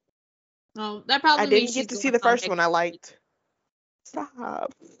 Oh, that probably I means didn't get she's to going see the on first one I vacation. liked.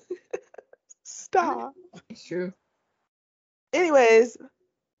 Stop. Stop. It's true. Anyways,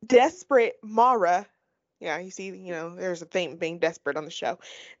 desperate Mara. Yeah, you see, there's a theme being desperate on the show.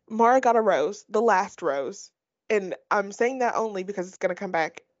 Mara got a rose, the last rose. And I'm saying that only because it's going to come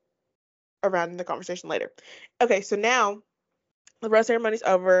back around in the conversation later. Okay, so now the rose ceremony's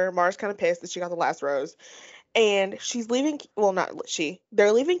over. Mara's kind of pissed that she got the last rose. And she's leaving, well, not she.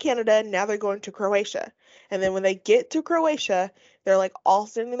 They're leaving Canada. Now they're going to Croatia. And then when they get to Croatia, they're like all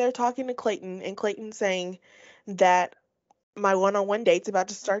sitting there talking to Clayton, and Clayton saying that my one-on-one date's about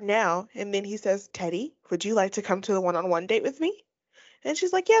to start now. And then he says, Teddy, would you like to come to the one-on-one date with me? And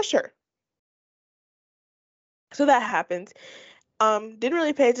she's like, yeah, sure. So that happens. Didn't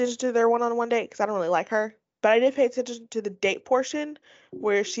really pay attention to their one-on-one date because I don't really like her. But I did pay attention to the date portion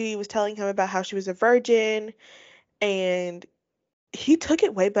where she was telling him about how she was a virgin, and he took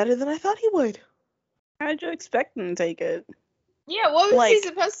it way better than I thought he would. How did you expect him to take it? Yeah, what was he Like-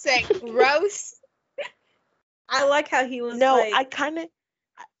 supposed to say? Gross? I like how he was No, like,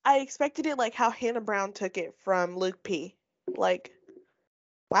 I expected it like how Hannah Brown took it from Luke P. Like,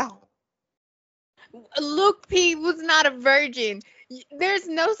 wow. Luke P was not a virgin. There's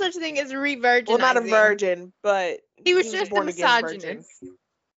no such thing as re-virginizing. Well, not a virgin, but He was just a born-again virgin.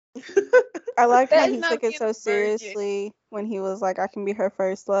 misogynist. I like how That's he not took being it a so virgin. seriously when he was like, I can be her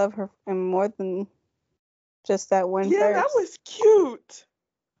first love, and more than just that one Yeah, first. that was cute.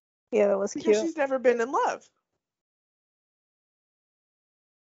 Yeah, that was Because cute. she's never been in love.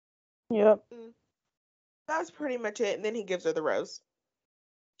 Yep. That's pretty much it. And then he gives her the rose.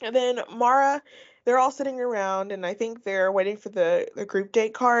 And then Mara, they're all sitting around, and I think they're waiting for the group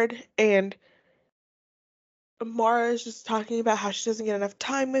date card. And Mara is just talking about how she doesn't get enough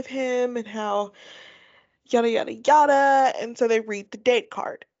time with him and how yada yada yada. And so they read the date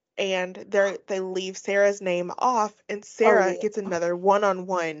card. And they leave Sarah's name off, and Sarah yeah. gets another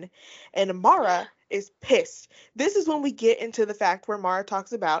one-on-one, and Mara is pissed. This is when we get into the fact where Mara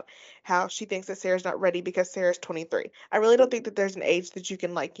talks about how she thinks that Sarah's not ready because Sarah's 23. I really don't think that there's an age that you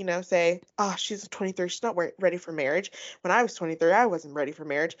can say, oh, she's 23, she's not ready for marriage. When I was 23, I wasn't ready for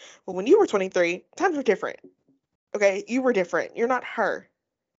marriage. Well, when you were 23, times were different. Okay, you were different. You're not her.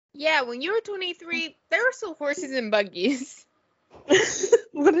 Yeah, when you were 23, there were still horses and buggies.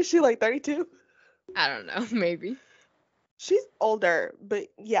 What is she, like 32? I don't know, maybe. She's older, but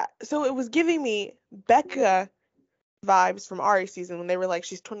yeah. So it was giving me Becca vibes from Ari season when they were like,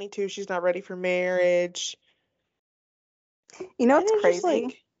 she's 22, she's not ready for marriage. You know And what's it's crazy?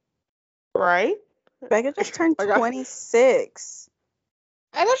 just like, right? Becca just turned I got- 26.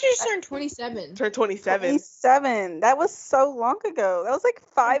 I thought she just turned 27. Turned 27. 27. That was so long ago. That was like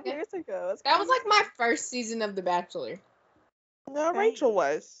 5 Okay. years ago. That's That was like my first season of The Bachelor. No, Okay. Rachel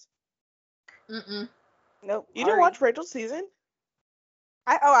was. Mm-mm. Nope. You didn't watch Rachel's season?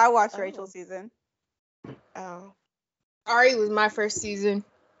 I watched Oh. Rachel's season. Oh. Ari was my first season.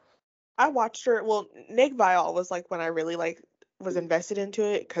 I watched her. Well, Nick Viall was like when I really was invested into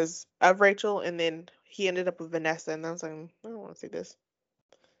it because of Rachel, and then he ended up with Vanessa, and I was like, I don't want to see this.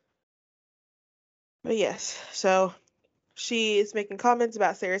 But yes, so she is making comments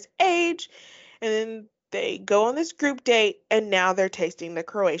about Sarah's age, and then they go on this group date, and now they're tasting the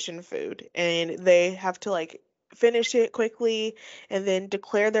Croatian food, and they have to finish it quickly and then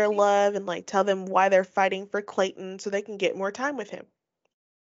declare their love and tell them why they're fighting for Clayton so they can get more time with him.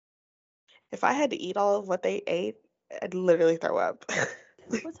 If I had to eat all of what they ate, I'd literally throw up.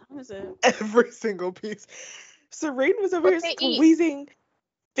 What time is it? Every single piece. Serene was over What here they eat? squeezing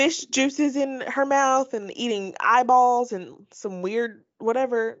fish juices in her mouth and eating eyeballs and some weird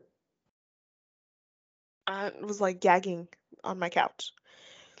whatever. I was like gagging on my couch.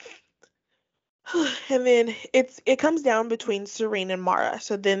 And then it comes down between Serene and Mara.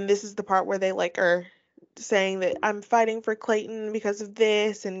 So then this is the part where they like are saying that I'm fighting for Clayton because of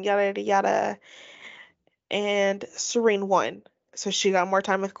this and yada yada yada. And Serene won. So she got more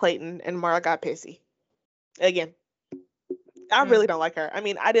time with Clayton and Mara got pissy. Again. I really don't like her. I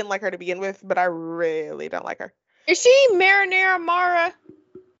mean, I didn't like her to begin with, but I really don't like her. Is she Marinara Mara?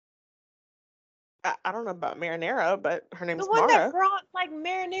 I don't know about marinara, but her name's The one Mara. that brought like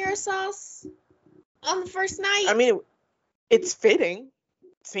marinara sauce on the first night? I mean, it's fitting.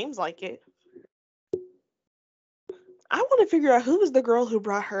 Seems like it. I want to figure out who was the girl who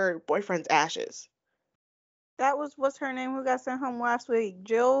brought her boyfriend's ashes. That was, what's her name, who got sent home last week?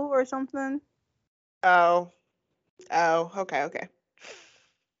 Jill or something? Oh, okay.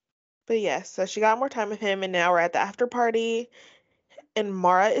 But yes, so she got more time with him, and now we're at the after party, and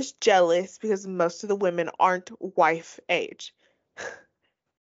Mara is jealous because most of the women aren't wife age.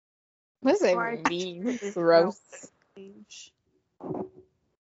 What does that Right. mean? There's Gross. no age.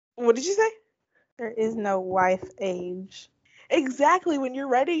 What did you say? There is no wife age. Exactly. When you're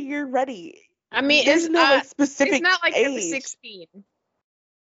ready, you're ready. I mean, There's it's no like specific it's not like age. it was 16. This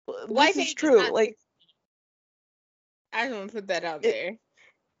Wife is age true. is not Like, 16. I just want to put that out It- there.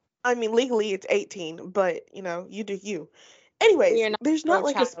 I mean, legally it's 18, but you do you. Anyways, You're not there's no not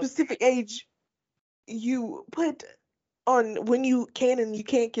like a child. specific age you put on when you can and you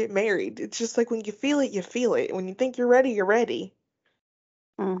can't get married. It's just like when you feel it, you feel it. When you think you're ready, you're ready.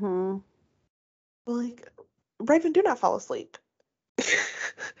 Mm-hmm. Like, Raven, do not fall asleep.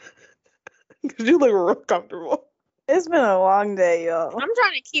 Because you look real comfortable. It's been a long day, y'all. I'm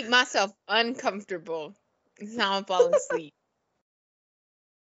trying to keep myself uncomfortable. It's how I'm falling asleep.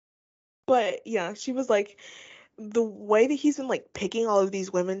 But yeah, she was like, the way that he's been like picking all of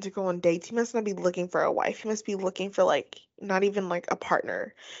these women to go on dates, he must not be looking for a wife. He must be looking for like not even like a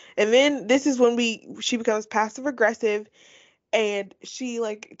partner. And then this is when she becomes passive aggressive and she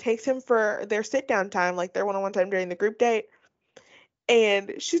like takes him for their sit down time, like their one-on-one time during the group date.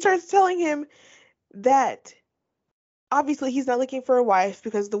 And she starts telling him that obviously he's not looking for a wife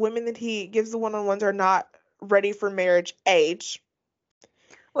because the women that he gives the one-on-ones are not ready for marriage age.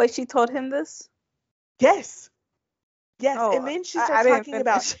 Wait, she told him this? Yes. Yes. Oh, And then she I starts didn't talking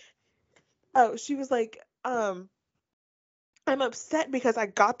about, finish. she was like, I'm upset because I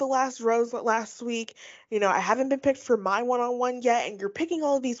got the last rose last week. I haven't been picked for my one-on-one yet, and you're picking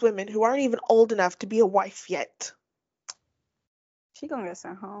all of these women who aren't even old enough to be a wife yet. She gonna get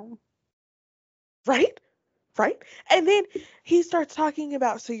sent home. Right? Right? And then he starts talking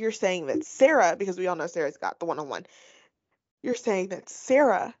about, so you're saying that Sarah, because we all know Sarah's got the one-on-one, you're saying that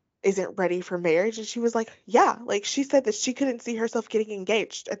Sarah isn't ready for marriage. And she was like, yeah, like she said that she couldn't see herself getting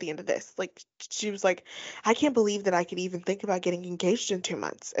engaged at the end of this. Like she was like, I can't believe that I could even think about getting engaged in 2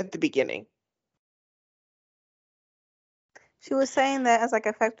 months at the beginning. She was saying that as like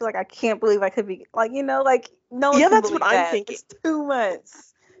a factor, like I can't believe I could be like, like no one Yeah, can that's believe what I'm that. thinking. It's 2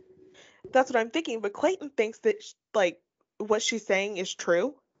 months. That's what I'm thinking. But Clayton thinks that like what she's saying is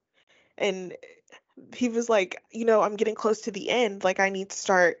true. And he was like, I'm getting close to the end. Like I need to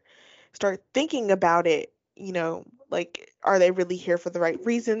start thinking about it, like are they really here for the right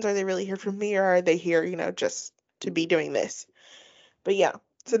reasons? Are they really here for me, or are they here, just to be doing this? But yeah.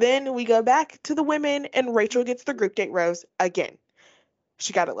 So then we go back to the women and Rachel gets the group date rose again.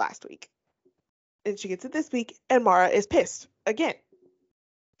 She got it last week. And she gets it this week and Mara is pissed again.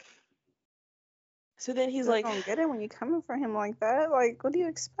 So then he's like, I don't get it when you coming for him like that. Like, what do you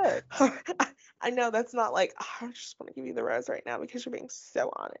expect? I know that's not like, I just want to give you the rose right now because you're being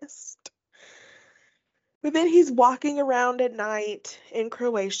so honest. But then he's walking around at night in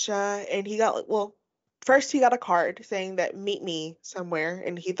Croatia and first he got a card saying that meet me somewhere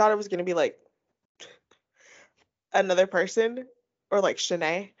and he thought it was going to be like another person or like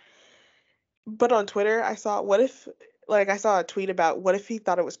Shanae. But on Twitter, I saw I saw a tweet about what if he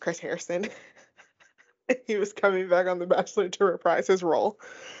thought it was Chris Harrison. He was coming back on The Bachelor to reprise his role.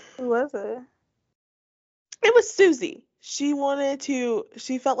 Who was it? It was Susie. She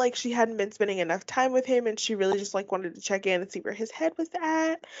felt like she hadn't been spending enough time with him and she really just like wanted to check in and see where his head was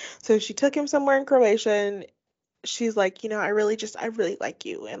at. So she took him somewhere in Croatia and she's like, I really like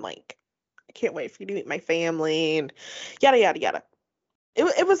you and like I can't wait for you to meet my family and yada yada yada.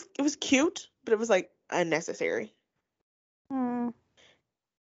 It was cute, but it was like unnecessary.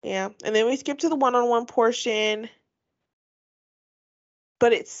 Yeah. And then we skip to the one-on-one portion,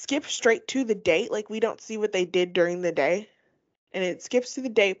 but it skips straight to the date. Like, we don't see what they did during the day. And it skips to the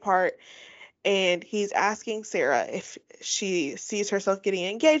date part, and he's asking Sarah if she sees herself getting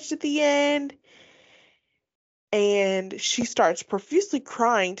engaged at the end. And she starts profusely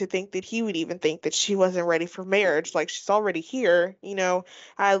crying to think that he would even think that she wasn't ready for marriage. Like, she's already here, you know.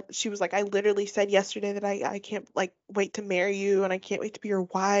 She was like, I literally said yesterday that I can't like wait to marry you, and I can't wait to be your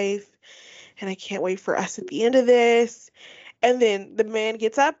wife, and I can't wait for us at the end of this. And then the man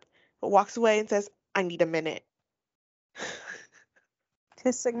gets up, walks away, and says, I need a minute.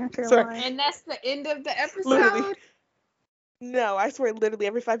 His signature Sorry. line. And that's the end of the episode. Literally. No, I swear, literally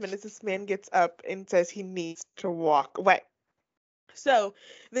every 5 minutes, this man gets up and says he needs to walk away. So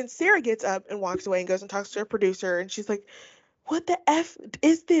then Sarah gets up and walks away and goes and talks to her producer, and she's like, what the F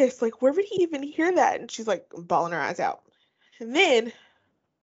is this? Like, where would he even hear that? And she's like, bawling her eyes out. And then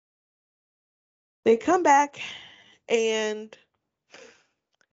they come back, and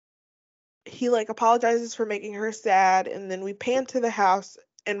he like apologizes for making her sad, and then we pan to the house,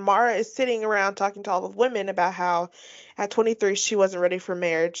 and Mara is sitting around talking to all the women about how at 23 she wasn't ready for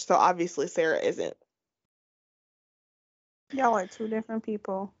marriage, so obviously Sarah isn't. Y'all are two different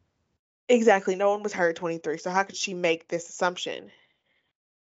people. Exactly. No one was her at 23, so how could she make this assumption?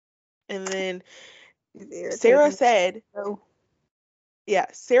 And then Sarah said,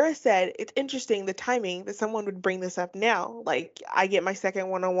 Sarah said, it's interesting the timing that someone would bring this up now. Like, I get my second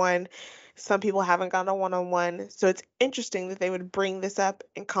one-on-one. Some people haven't gotten a one-on-one. So it's interesting that they would bring this up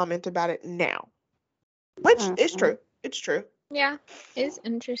and comment about it now. Which is true. It's true. Yeah, it's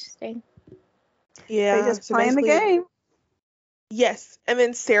interesting. Yeah. They just playing the game. Yes. And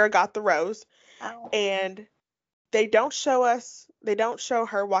then Sarah got the rose. Ow. And they don't show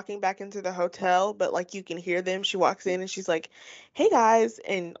her walking back into the hotel, but like you can hear them. She walks in and she's like, hey guys,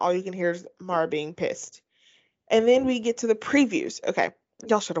 and all you can hear is Mara being pissed. And then we get to the previews. Okay,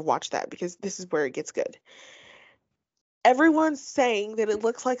 y'all should have watched that because this is where it gets good. Everyone's saying that it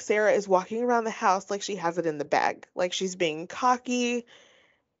looks like Sarah is walking around the house like she has it in the bag, like she's being cocky,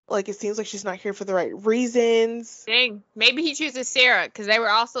 like it seems like she's not here for the right reasons. Dang, maybe he chooses Sarah because they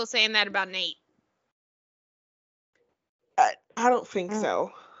were also saying that about Nate. I don't think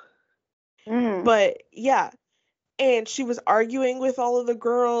so. But yeah, and she was arguing with all of the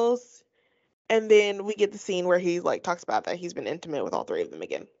girls, and then we get the scene where he like talks about that he's been intimate with all three of them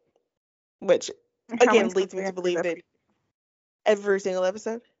again, which again leads me to believe that every single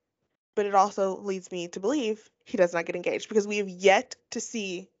episode, but it also leads me to believe he does not get engaged because we have yet to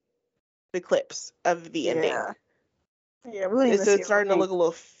see the clips of the ending. Yeah, really. So it's starting to look a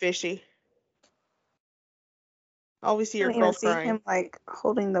little fishy. All we see are girls crying. Him like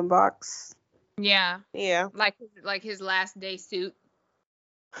holding the box. Yeah. Yeah. Like his last day suit.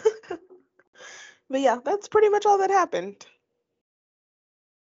 But yeah, that's pretty much all that happened.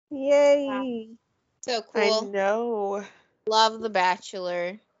 Yay. Wow. So cool. I know. Love The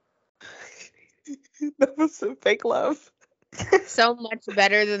Bachelor. That was some fake love. So much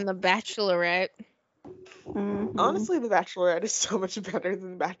better than The Bachelorette. Mm-hmm. Honestly, The Bachelorette is so much better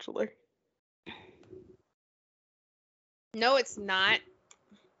than The Bachelor. No, it's not.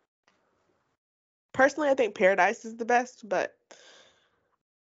 Personally, I think Paradise is the best, but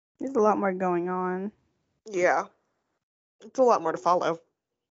there's a lot more going on. Yeah. It's a lot more to follow.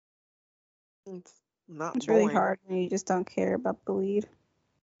 It's really hard when you just don't care about the lead.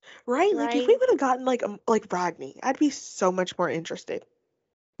 Right? Like, if we would have gotten, like Rodney, I'd be so much more interested.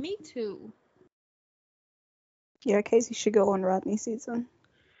 Me too. Yeah, Casey should go on Rodney's season.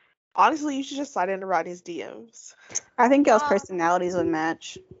 Honestly, you should just slide into Rodney's DMs. I think y'all's personalities would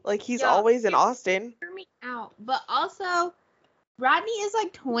match. Like, he's always in Austin. Hear me out. But also, Rodney is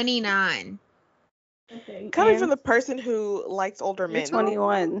like 29. Okay, coming from the person who likes older men.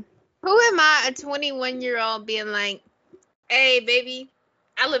 21. Who am I, a 21-year-old, being like, hey, baby,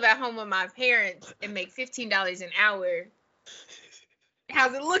 I live at home with my parents and make $15 an hour.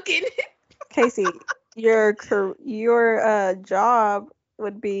 How's it looking? Casey, your job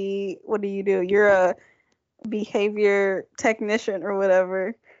would be, what do you do? You're a behavior technician or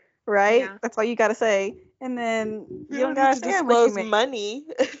whatever, right? Yeah. That's all you gotta say. And then you don't gotta say disclose money.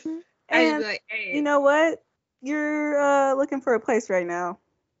 And like, hey. You know what? You're looking for a place right now.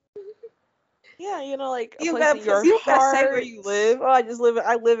 Yeah, you know, like you gotta say where you live. Oh, I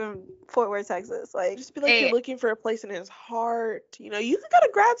live in Fort Worth, Texas. Like, just be like, you're looking for a place in his heart. You know, you could go to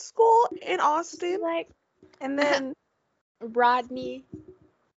grad school in Austin. Like, and then Rodney.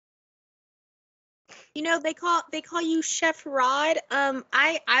 You know, they call you Chef Rod.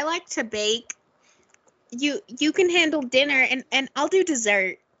 I like to bake. You can handle dinner and I'll do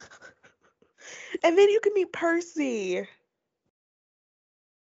dessert. And then you can meet Percy.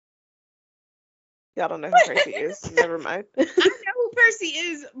 Y'all don't know who Percy is. Never mind. I know who Percy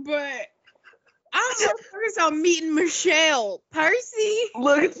is, but I'm so focused on meeting Michelle. Percy?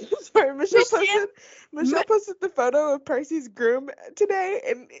 Look, sorry, Michelle Michelle- posted the photo of Percy's groom today,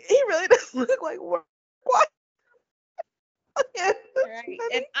 and he really does look like what? Right.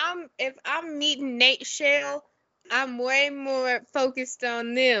 And if I'm meeting Nate Shell, I'm way more focused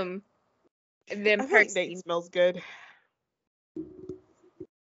on them than I feel like Percy. Nate smells good.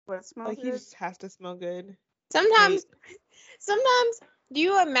 What smells Like he good? just has to smell good. Sometimes, do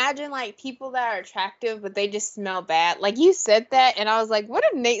you imagine like people that are attractive but they just smell bad? Like you said that, and I was like, what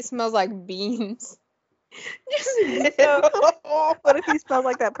if Nate smells like beans? What if he smells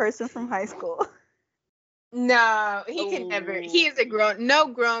like that person from high school? No, he can never. He is no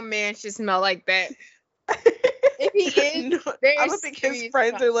grown man should smell like that. If he is, No, I don't think his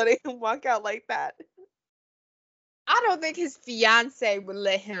friends are letting him walk out like that. I don't think his fiance would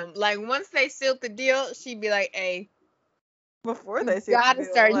let him. Like once they sealed the deal, she'd be like, "Hey, Before they you see the gotta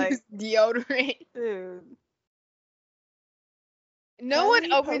deal, start like, using deodorant." dude. No one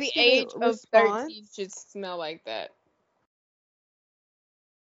Riley over the posted a age of response. 13 should smell like that.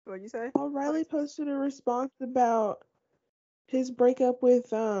 What'd you say? Oh, Riley posted a response about his breakup with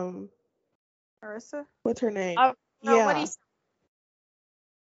Marissa? what's her name? Oh, no, Yeah, what he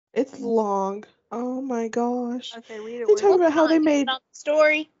it's long. Oh my gosh. Okay, read it. They talk about how they on made. the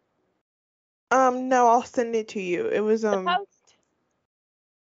story? No, I'll send it to you. It was The post?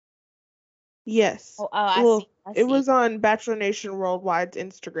 yes. Oh, I Well, see. it was on Bachelor Nation Worldwide's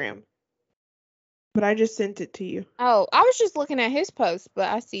Instagram, but I just sent it to you. Oh, I was just looking at his post, but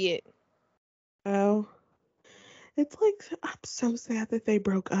I see it. Oh. It's like, I'm so sad that they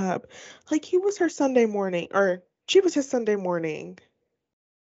broke up. Like, he was her Sunday morning, or she was his Sunday morning.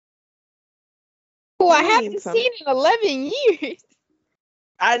 Who I That means haven't something. seen in 11 years.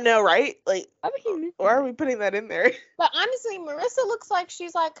 I know, right? Like, I mean, why are we putting that in there? but honestly, Marissa looks like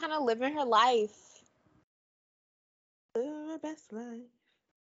she's like kind of living her life. My best life.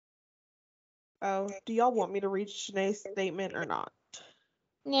 Oh, do y'all want me to read Shanae's statement or not?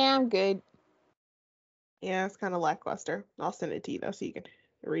 Yeah, I'm good. Yeah, it's kind of lackluster. I'll send it to you though, so you can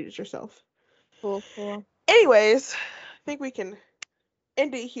read it yourself. Cool. Anyways, I think we can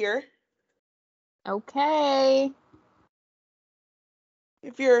end it here. Okay.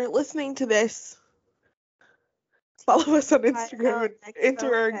 If you're listening to this, follow us on Instagram and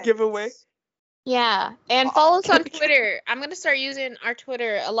enter our giveaway. Yeah, and follow us on Twitter. I'm gonna start using our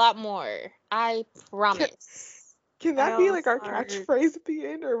Twitter a lot more. I promise. Can that be like our catchphrase at the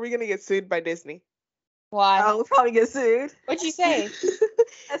end, or are we gonna get sued by Disney? Why? Oh, we'll probably get sued. What'd you say?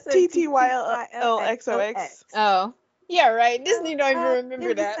 TTYLXOX. Oh, yeah, right. Disney don't even remember In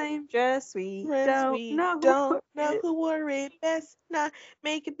the that. same dress, we Friends, don't we know don't know who wore it best. Not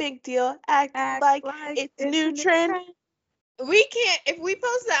make a big deal. Act like it's a new trend. We can't. If we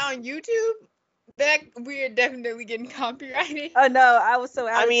post that on YouTube, that we are definitely getting copyrighted. Oh no, I was so.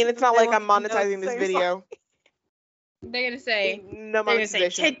 I mean, it's not like I'm monetizing this video. They're gonna say. No They're gonna say,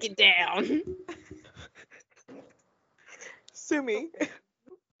 monetization. take it down. Sue me.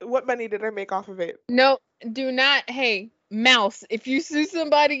 What money did I make off of it? No, do not. Hey, Mouse, if you sue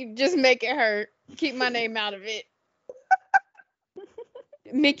somebody, just make it hurt. Keep my name out of it.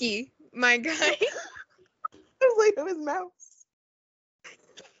 Mickey, my guy. I was like, it was Mouse.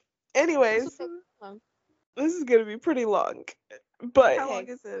 Anyways, this is gonna be pretty long, but how long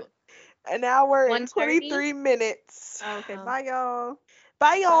is it? An hour and 1:30? 23 minutes. Okay, bye y'all.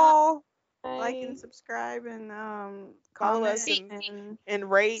 Bye y'all. Like and subscribe and Follow comment us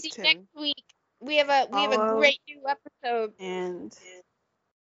and rate. See next week. We have a great new episode. And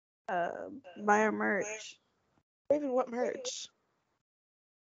buy our merch. Raven, what merch?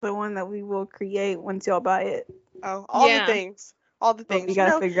 The one that we will create once y'all buy it. Oh, all the things. All the things. You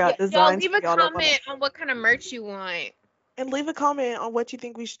gotta figure out Y'all designs. leave a comment on what kind of merch you want. And leave a comment on what you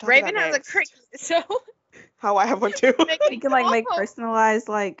think we should talk Raven about has next. a cricket, so How I have one too. We can make personalized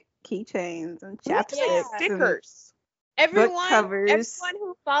keychains and chapsticks, stickers. Everyone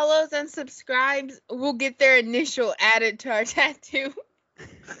who follows and subscribes will get their initial added to our tattoo.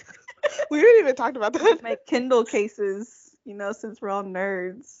 We didn't even talk about that. Make Kindle cases, since we're all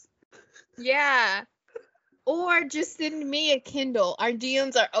nerds. Yeah. Or just send me a Kindle. Our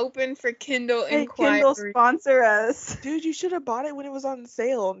DMs are open for Kindle inquiry. Kindle sponsor us. Dude, you should have bought it when it was on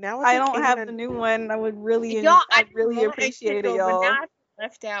sale. Now it's I don't have the new one. I would really, I'd really appreciate it, y'all. But now it's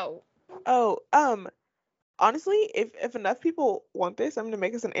left out. Oh, honestly, if enough people want this, I'm gonna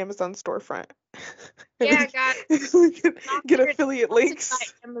make us an Amazon storefront. Yeah, guys. Get affiliate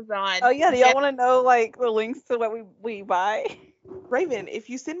links. Amazon. Oh yeah, do y'all want to know like the links to what we buy? Raven, if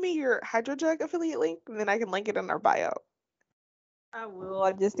you send me your Hydrojug affiliate link, then I can link it in our bio. I will.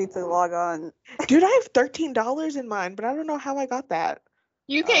 I just need to log on. Dude, I have $13 in mine, but I don't know how I got that.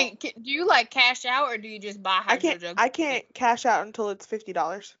 You can do you like cash out or do you just buy Hydrojug? I can't cash out until it's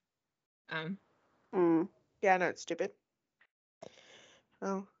 $50. Yeah, I know it's stupid.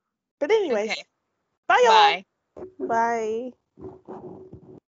 Oh. But anyways. Okay. Bye y'all. Bye. Bye.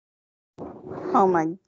 Oh my